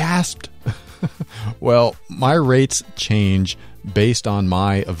gasped, well, my rates change based on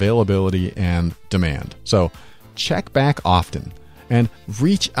my availability and demand. So check back often and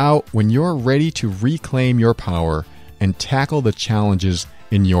reach out when you're ready to reclaim your power and tackle the challenges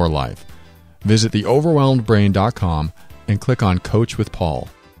in your life. Visit theoverwhelmedbrain.com and click on Coach with Paul.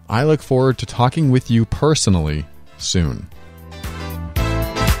 I look forward to talking with you personally soon.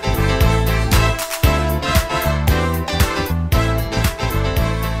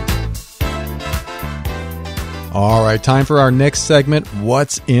 All right, time for our next segment,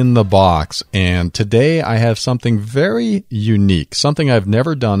 What's in the Box? And today I have something very unique, something I've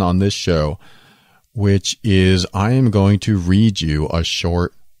never done on this show, which is I am going to read you a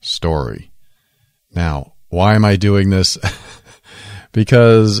short story. Now, why am I doing this?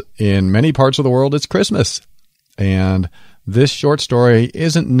 Because in many parts of the world, it's Christmas. And this short story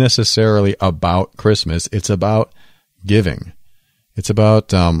isn't necessarily about Christmas. It's about giving. It's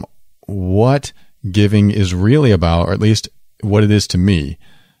about what giving is really about, or at least what it is to me.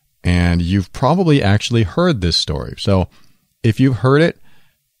 And you've probably actually heard this story. So if you've heard it,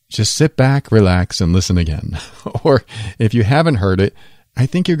 just sit back, relax, and listen again. Or if you haven't heard it, I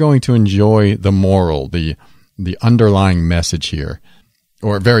think you're going to enjoy the moral, the underlying message here,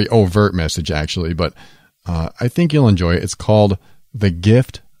 or a very overt message, actually, but I think you'll enjoy it. It's called The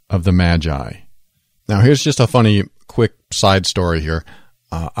Gift of the Magi. Now, here's just a funny, quick side story here.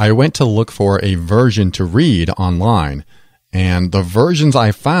 I went to look for a version to read online, and the versions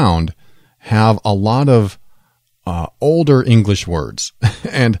I found have a lot of older English words,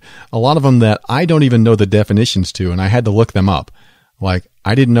 and a lot of them that I don't even know the definitions to, and I had to look them up. Like,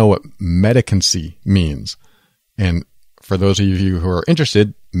 I didn't know what medicancy means. And for those of you who are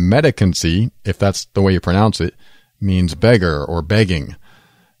interested, medicancy, if that's the way you pronounce it, means beggar or begging.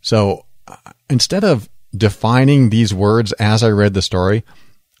 So instead of defining these words as I read the story,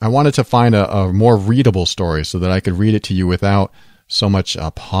 I wanted to find a more readable story so that I could read it to you without so much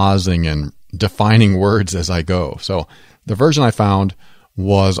pausing and defining words as I go. So the version I found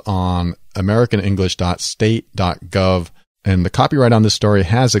was on americanenglish.state.gov. And the copyright on this story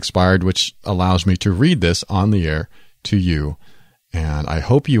has expired, which allows me to read this on the air to you. And I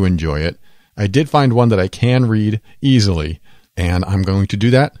hope you enjoy it. I did find one that I can read easily, and I'm going to do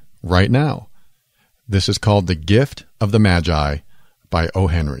that right now. This is called The Gift of the Magi by O.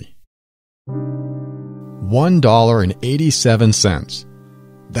 Henry. $1.87.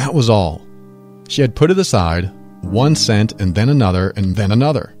 That was all. She had put it aside, 1 cent and then another and then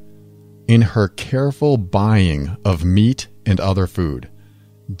another. In her careful buying of meat and other food,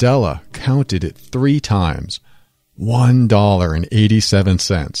 Della counted it 3 times,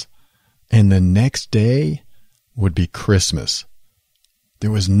 $1.87, and the next day would be Christmas. There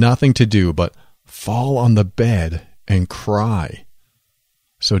was nothing to do but fall on the bed and cry.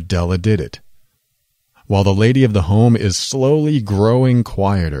 So Della did it. While the lady of the home is slowly growing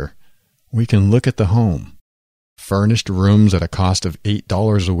quieter, we can look at the home. Furnished rooms at a cost of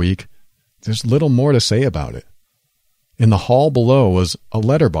 $8 a week, there's little more to say about it. In the hall below was a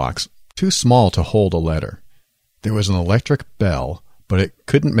letterbox, too small to hold a letter. There was an electric bell, but it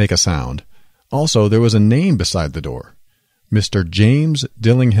couldn't make a sound. Also, there was a name beside the door, Mr. James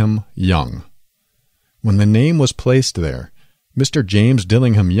Dillingham Young. When the name was placed there, Mr. James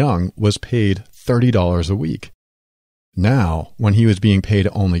Dillingham Young was paid $30 a week. Now, when he was being paid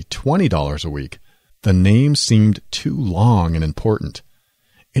only $20 a week, the name seemed too long and important.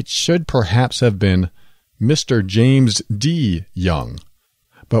 It should perhaps have been Mr. James D. Young.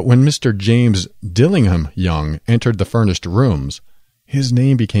 But when Mr. James Dillingham Young entered the furnished rooms, his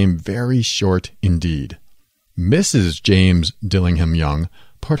name became very short indeed. Mrs. James Dillingham Young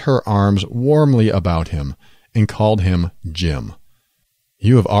put her arms warmly about him and called him Jim.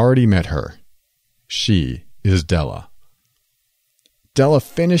 You have already met her. She is Della. Della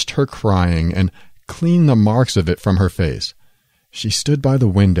finished her crying and cleaned the marks of it from her face. She stood by the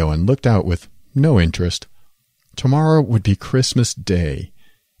window and looked out with no interest. Tomorrow would be Christmas Day,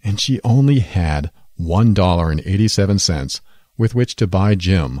 and she only had $1.87 with which to buy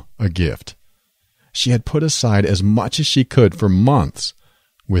Jim a gift. She had put aside as much as she could for months,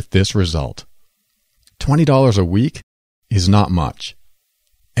 with this result. $20 a week is not much.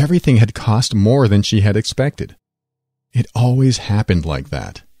 Everything had cost more than she had expected. It always happened like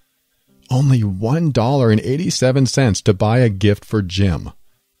that. Only $1.87 to buy a gift for Jim.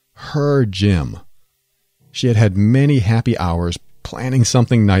 Her Jim. She had had many happy hours planning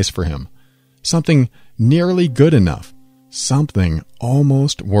something nice for him. Something nearly good enough. Something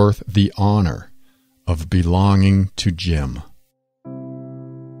almost worth the honor of belonging to Jim.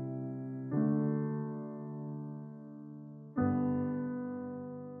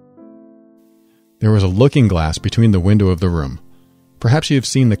 There was a looking glass between the window of the room. Perhaps you have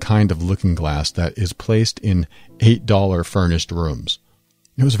seen the kind of looking glass that is placed in $8 furnished rooms.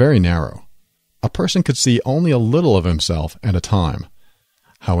 It was very narrow. A person could see only a little of himself at a time.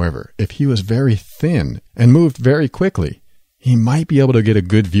 However, if he was very thin and moved very quickly, he might be able to get a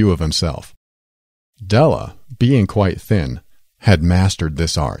good view of himself. Della, being quite thin, had mastered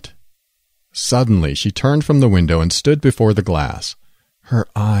this art. Suddenly, she turned from the window and stood before the glass. Her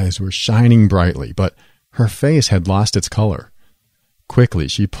eyes were shining brightly, but her face had lost its color. Quickly,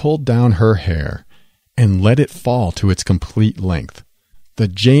 she pulled down her hair and let it fall to its complete length. The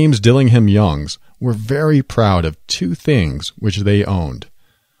James Dillingham Youngs were very proud of two things which they owned.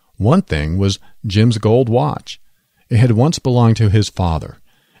 One thing was Jim's gold watch. It had once belonged to his father,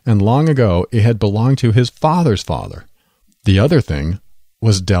 and long ago it had belonged to his father's father. The other thing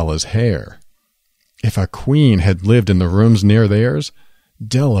was Della's hair. If a queen had lived in the rooms near theirs,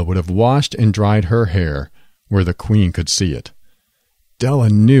 Della would have washed and dried her hair where the queen could see it. Della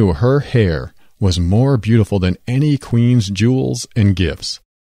knew her hair was more beautiful than any queen's jewels and gifts.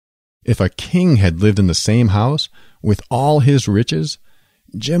 If a king had lived in the same house with all his riches,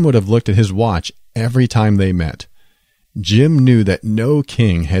 Jim would have looked at his watch every time they met. Jim knew that no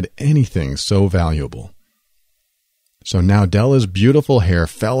king had anything so valuable. So now Della's beautiful hair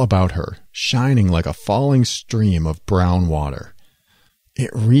fell about her, shining like a falling stream of brown water. It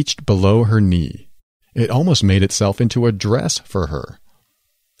reached below her knee. It almost made itself into a dress for her.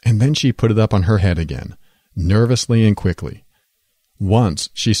 And then she put it up on her head again, nervously and quickly. Once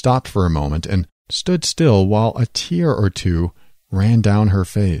she stopped for a moment and stood still while a tear or two ran down her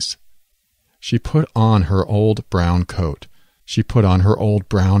face. She put on her old brown coat. She put on her old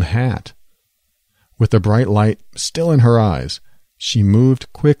brown hat. With the bright light still in her eyes, she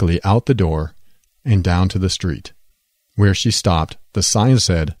moved quickly out the door and down to the street. Where she stopped, the sign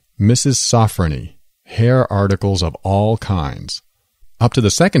said, Mrs. Sofronie, hair articles of all kinds. Up to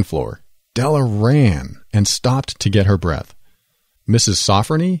the second floor, Della ran and stopped to get her breath. Mrs.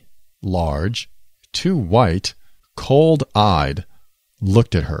 Sofronie, large, too white, cold-eyed,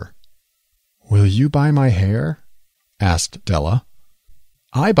 looked at her. "Will you buy my hair?" asked Della.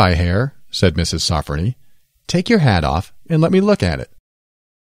 "I buy hair," said Mrs. Sofronie. "Take your hat off and let me look at it."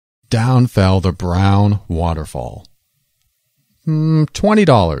 Down fell the brown waterfall.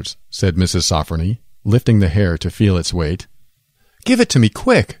 $20, said Mrs. Sofronie, lifting the hair to feel its weight. "Give it to me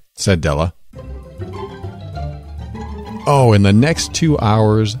quick," said Della. Oh, and the next 2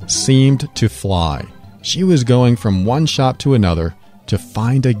 hours seemed to fly. She was going from one shop to another to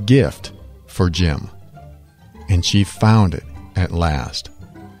find a gift for Jim. And she found it at last.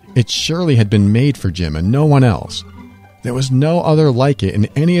 It surely had been made for Jim and no one else. There was no other like it in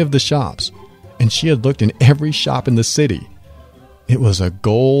any of the shops, and she had looked in every shop in the city. It was a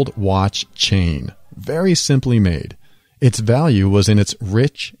gold watch chain, very simply made. Its value was in its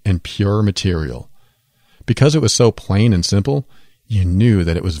rich and pure material. Because it was so plain and simple, you knew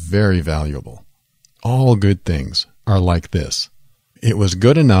that it was very valuable. All good things are like this. It was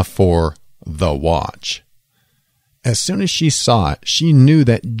good enough for the watch. As soon as she saw it, she knew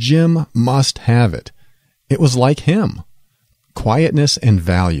that Jim must have it. It was like him. Quietness and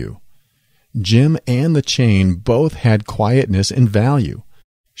value. Jim and the chain both had quietness and value.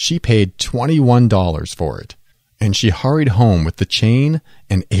 She paid $21 for it, and she hurried home with the chain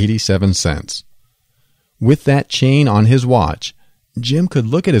and 87 cents. With that chain on his watch, Jim could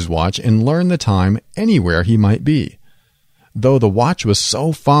look at his watch and learn the time anywhere he might be. Though the watch was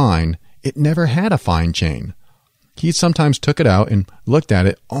so fine, it never had a fine chain. He sometimes took it out and looked at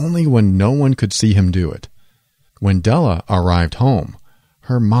it only when no one could see him do it. When Della arrived home,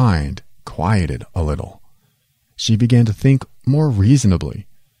 her mind quieted a little. She began to think more reasonably.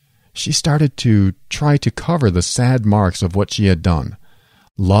 She started to try to cover the sad marks of what she had done.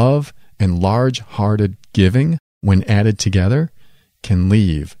 Love and large-hearted giving, when added together, can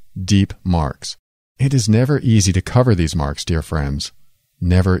leave deep marks. It is never easy to cover these marks, dear friends.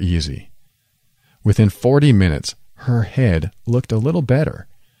 Never easy. Within 40 minutes, her head looked a little better.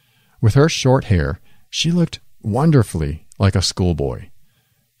 With her short hair, she looked wonderfully like a schoolboy.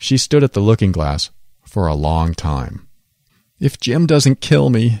 She stood at the looking glass for a long time. "If Jim doesn't kill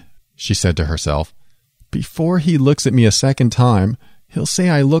me," she said to herself, "before he looks at me a second time, he'll say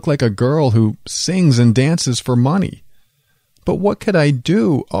I look like a girl who sings and dances for money. But what could I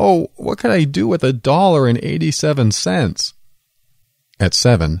do? Oh, what could I do with $1.87? At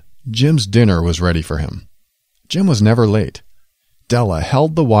 7, Jim's dinner was ready for him. Jim was never late. Della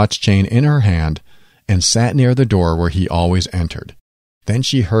held the watch chain in her hand and sat near the door where he always entered. Then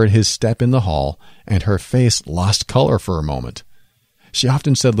she heard his step in the hall, and her face lost color for a moment. She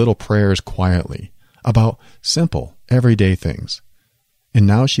often said little prayers quietly about simple, everyday things. And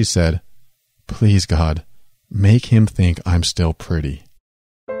now she said, "Please, God, make him think I'm still pretty."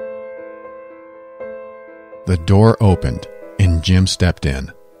 The door opened, and Jim stepped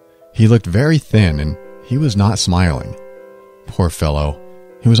in. He looked very thin, and he was not smiling. Poor fellow.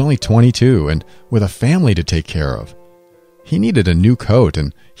 He was only 22 and with a family to take care of. He needed a new coat,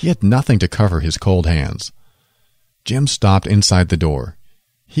 and he had nothing to cover his cold hands. Jim stopped inside the door.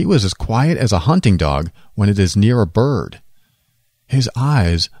 He was as quiet as a hunting dog when it is near a bird. His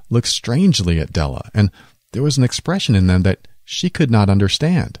eyes looked strangely at Della, and there was an expression in them that she could not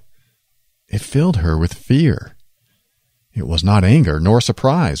understand. It filled her with fear. It was not anger, nor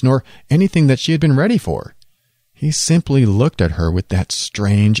surprise, nor anything that she had been ready for. He simply looked at her with that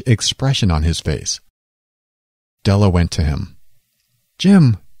strange expression on his face. Della went to him.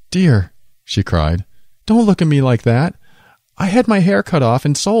 "Jim, dear," she cried, "don't look at me like that. I had my hair cut off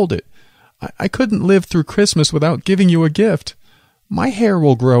and sold it. I couldn't live through Christmas without giving you a gift. My hair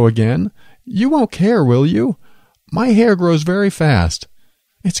will grow again. You won't care, will you? My hair grows very fast.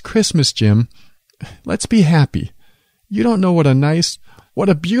 It's Christmas, Jim. Let's be happy. You don't know what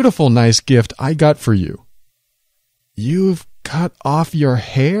a beautiful nice gift I got for you." "You've cut off your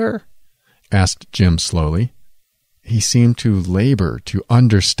hair?" asked Jim slowly. He seemed to labor to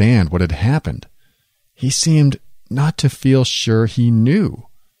understand what had happened. He seemed not to feel sure he knew.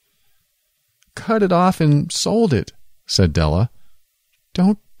 "Cut it off and sold it," said Della.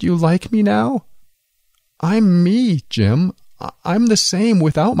 "Don't you like me now? I'm me, Jim. I'm the same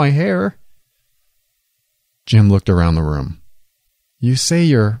without my hair." Jim looked around the room. "You say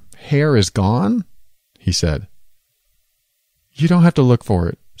your hair is gone?" he said. "You don't have to look for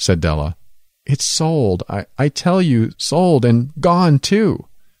it," said Della. "It's sold. I tell you, sold and gone too.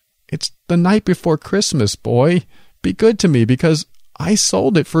 It's the night before Christmas, boy. Be good to me because I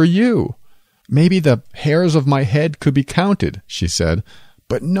sold it for you. Maybe the hairs of my head could be counted," she said,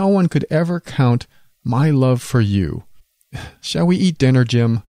 "but no one could ever count my love for you. Shall we eat dinner,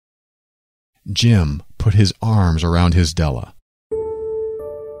 Jim?" Jim put his arms around his Della.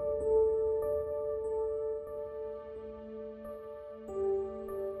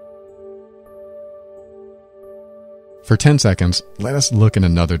 For 10 seconds, let us look in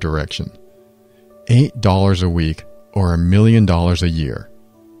another direction. $8 a week or $1 million a year.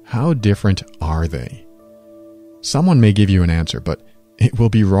 How different are they? Someone may give you an answer, but it will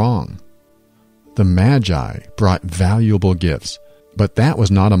be wrong. The Magi brought valuable gifts, but that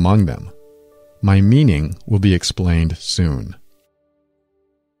was not among them. My meaning will be explained soon.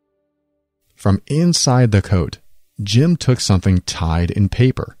 From inside the coat, Jim took something tied in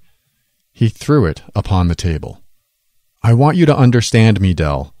paper. He threw it upon the table. "I want you to understand me,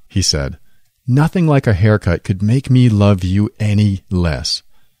 Dell," he said. "Nothing like a haircut could make me love you any less.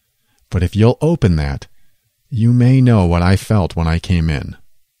 But if you'll open that, you may know what I felt when I came in."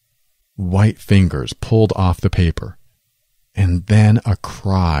 White fingers pulled off the paper, and then a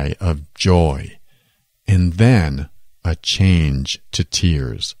cry of joy, and then a change to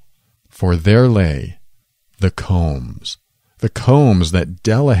tears. For there lay the combs that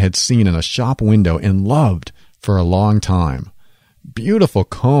Della had seen in a shop window and loved for a long time. beautiful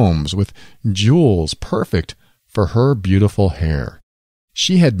combs with jewels perfect for her beautiful hair.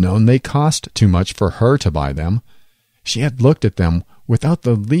 She had known they cost too much for her to buy them. She had looked at them without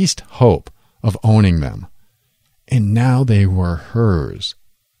the least hope of owning them. And now they were hers.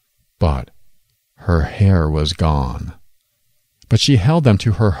 But her hair was gone. But she held them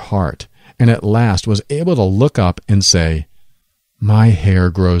to her heart, and at last was able to look up and say, "My hair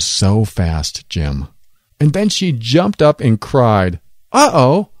grows so fast, Jim." And then she jumped up and cried,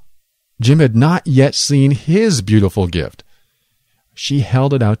 "Uh-oh!" Jim had not yet seen his beautiful gift. She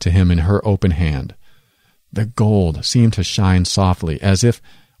held it out to him in her open hand. The gold seemed to shine softly, as if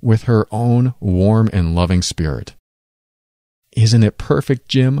with her own warm and loving spirit. "Isn't it perfect,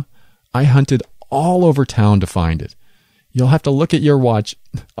 Jim? I hunted all over town to find it. You'll have to look at your watch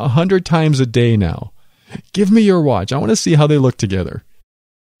 100 times a day now. Give me your watch. I want to see how they look together."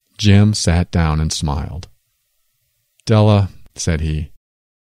 Jim sat down and smiled. "Della," said he,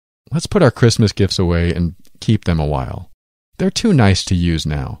 "let's put our Christmas gifts away and keep them a while. They're too nice to use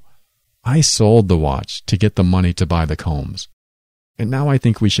now. I sold the watch to get the money to buy the combs. And now I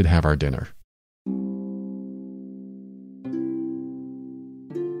think we should have our dinner."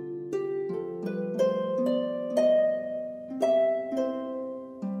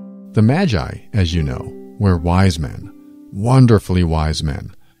 The Magi, as you know, were wise men, wonderfully wise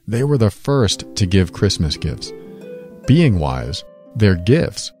men. They were the first to give Christmas gifts. Being wise, their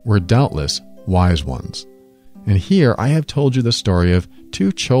gifts were doubtless wise ones. And here I have told you the story of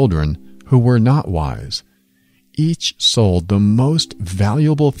two children who were not wise. Each sold the most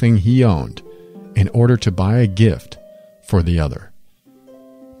valuable thing he owned in order to buy a gift for the other.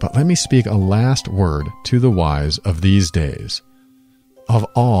 But let me speak a last word to the wise of these days. Of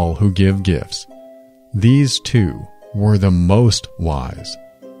all who give gifts, these two were the most wise.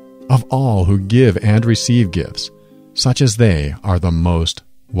 Of all who give and receive gifts, such as they are the most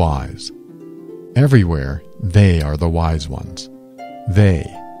wise. Everywhere they are the wise ones. They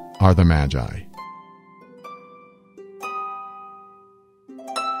are the Magi.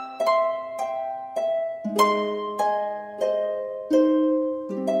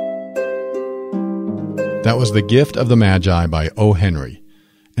 That was The Gift of the Magi by O. Henry.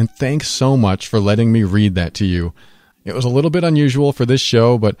 And thanks so much for letting me read that to you. It was a little bit unusual for this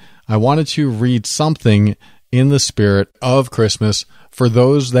show, but I wanted to read something in the spirit of Christmas for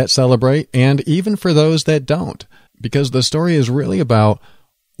those that celebrate and even for those that don't, because the story is really about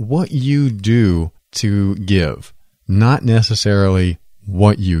what you do to give, not necessarily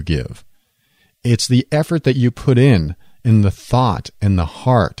what you give. It's the effort that you put in the thought and the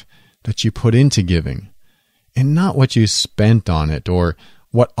heart that you put into giving, and not what you spent on it or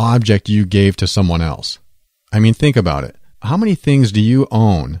what object you gave to someone else. I mean, think about it. How many things do you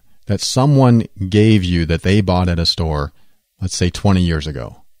own that someone gave you that they bought at a store, let's say 20 years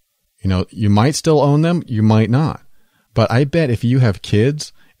ago? You know, you might still own them, you might not. But I bet if you have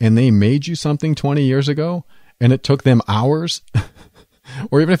kids and they made you something 20 years ago and it took them hours,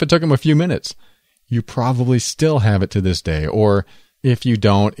 or even if it took them a few minutes, you probably still have it to this day. Or if you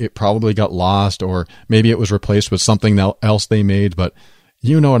don't, it probably got lost, or maybe it was replaced with something else they made. But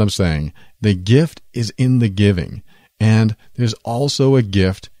you know what I'm saying. The gift is in the giving, and there's also a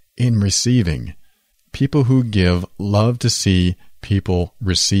gift in receiving. People who give love to see people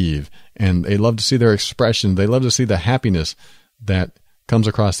receive, and they love to see their expression. They love to see the happiness that comes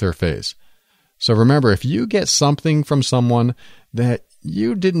across their face. So remember, if you get something from someone that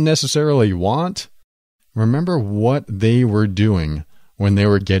you didn't necessarily want, remember what they were doing when they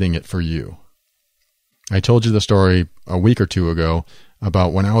were getting it for you. I told you the story a week or two ago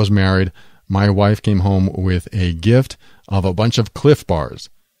about when I was married. My wife came home with a gift of a bunch of Cliff Bars.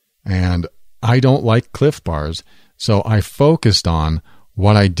 And I don't like Cliff Bars, so I focused on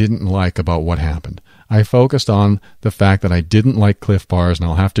what I didn't like about what happened. I focused on the fact that I didn't like Cliff Bars and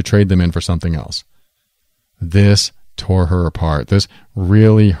I'll have to trade them in for something else. This tore her apart. This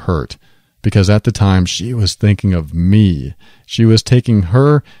really hurt, because at the time she was thinking of me. She was taking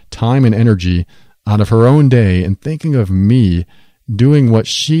her time and energy out of her own day and thinking of me, doing what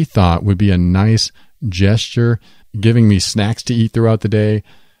she thought would be a nice gesture, giving me snacks to eat throughout the day,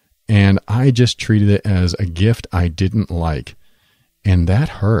 and I just treated it as a gift I didn't like. And that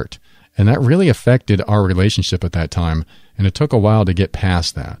hurt. And that really affected our relationship at that time, and it took a while to get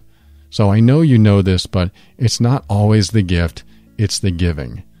past that. So I know you know this, but it's not always the gift, it's the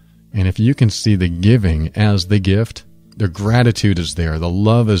giving. And if you can see the giving as the gift, the gratitude is there, the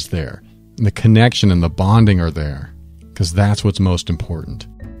love is there, and the connection and the bonding are there, because that's what's most important.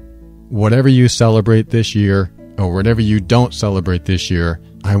 Whatever you celebrate this year, or whatever you don't celebrate this year,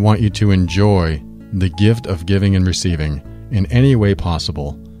 I want you to enjoy the gift of giving and receiving in any way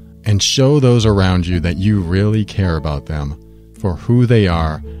possible and show those around you that you really care about them for who they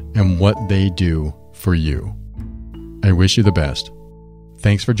are and what they do for you. I wish you the best.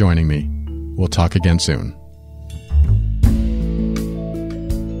 Thanks for joining me. We'll talk again soon.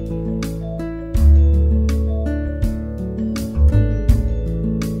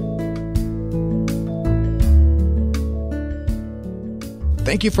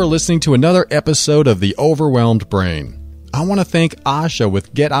 Thank you for listening to another episode of The Overwhelmed Brain. I want to thank Asha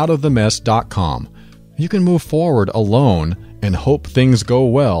with GetOutOfTheMess.com. You can move forward alone and hope things go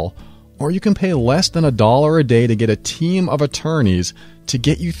well, or you can pay less than $1 a day to get a team of attorneys to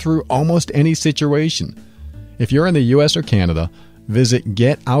get you through almost any situation. If you're in the US or Canada, visit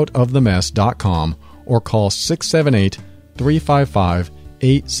GetOutOfTheMess.com or call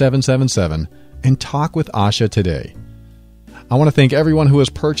 678-355-8777 and talk with Asha today. I want to thank everyone who has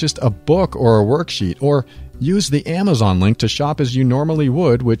purchased a book or a worksheet or used the Amazon link to shop as you normally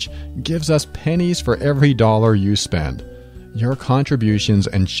would, which gives us pennies for every dollar you spend. Your contributions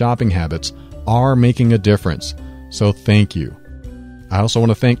and shopping habits are making a difference, so thank you. I also want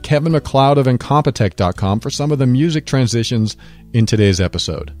to thank Kevin MacLeod of Incompetech.com for some of the music transitions in today's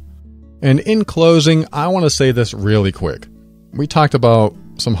episode. And in closing, I want to say this really quick. We talked about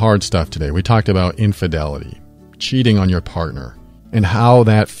some hard stuff today. We talked about infidelity, cheating on your partner, and how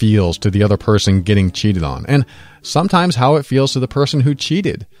that feels to the other person getting cheated on, and sometimes how it feels to the person who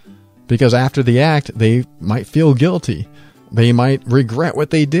cheated. Because after the act, they might feel guilty. They might regret what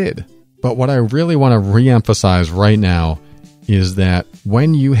they did. But what I really want to re-emphasize right now is that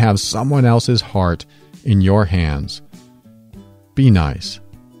when you have someone else's heart in your hands, be nice,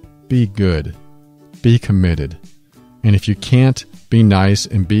 be good, be committed. And if you can't be nice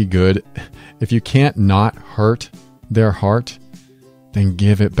and be good, if you can't not hurt their heart, then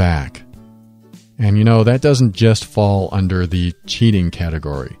give it back. And that doesn't just fall under the cheating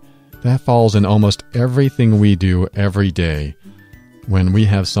category. That falls in almost everything we do every day when we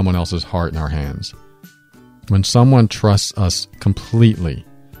have someone else's heart in our hands. When someone trusts us completely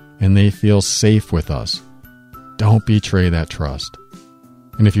and they feel safe with us, don't betray that trust.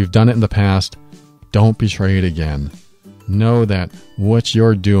 And if you've done it in the past, don't betray it again. Know that what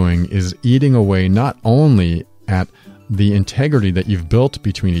you're doing is eating away not only at the integrity that you've built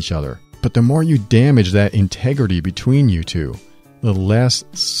between each other, but the more you damage that integrity between you two, the less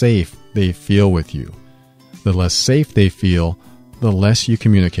safe they feel with you. The less safe they feel, the less you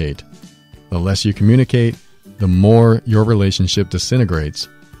communicate. The less you communicate, the more your relationship disintegrates,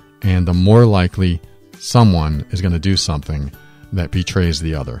 and the more likely someone is going to do something that betrays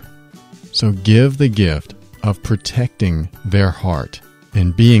the other. So give the gift of protecting their heart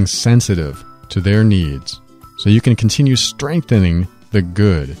and being sensitive to their needs so you can continue strengthening the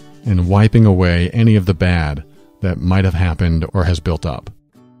good and wiping away any of the bad that might have happened or has built up.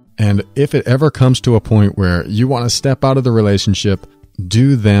 And if it ever comes to a point where you want to step out of the relationship,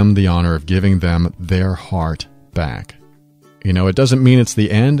 do them the honor of giving them their heart back. It doesn't mean it's the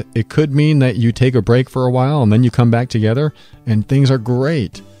end. It could mean that you take a break for a while and then you come back together and things are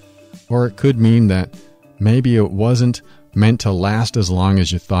great. Or it could mean that maybe it wasn't meant to last as long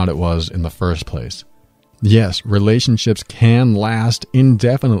as you thought it was in the first place. Yes, relationships can last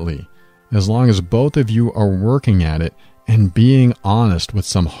indefinitely as long as both of you are working at it and being honest with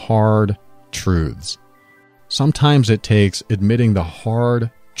some hard truths. Sometimes it takes admitting the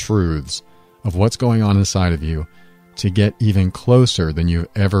hard truths of what's going on inside of you to get even closer than you've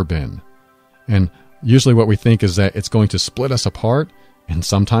ever been. And usually what we think is that it's going to split us apart, and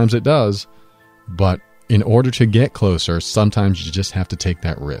sometimes it does. But in order to get closer, sometimes you just have to take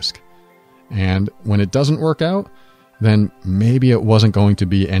that risk. And when it doesn't work out, then maybe it wasn't going to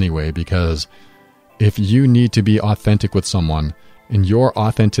be anyway, because if you need to be authentic with someone and your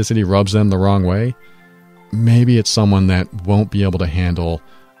authenticity rubs them the wrong way, maybe it's someone that won't be able to handle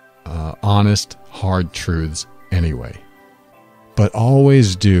honest, hard truths anyway. But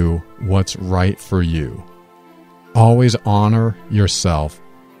always do what's right for you. Always honor yourself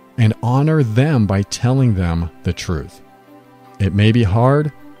and honor them by telling them the truth. It may be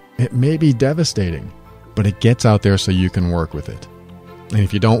hard, it may be devastating, but it gets out there so you can work with it. And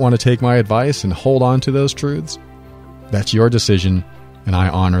if you don't want to take my advice and hold on to those truths, that's your decision, and I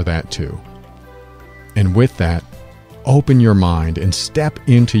honor that too. And with that, open your mind and step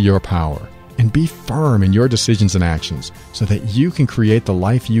into your power and be firm in your decisions and actions so that you can create the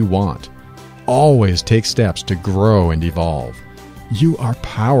life you want. Always take steps to grow and evolve. You are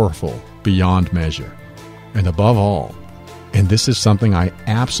powerful beyond measure. And above all, and this is something I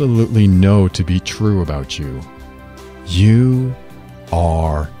absolutely know to be true about you, you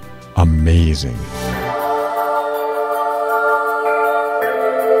are amazing.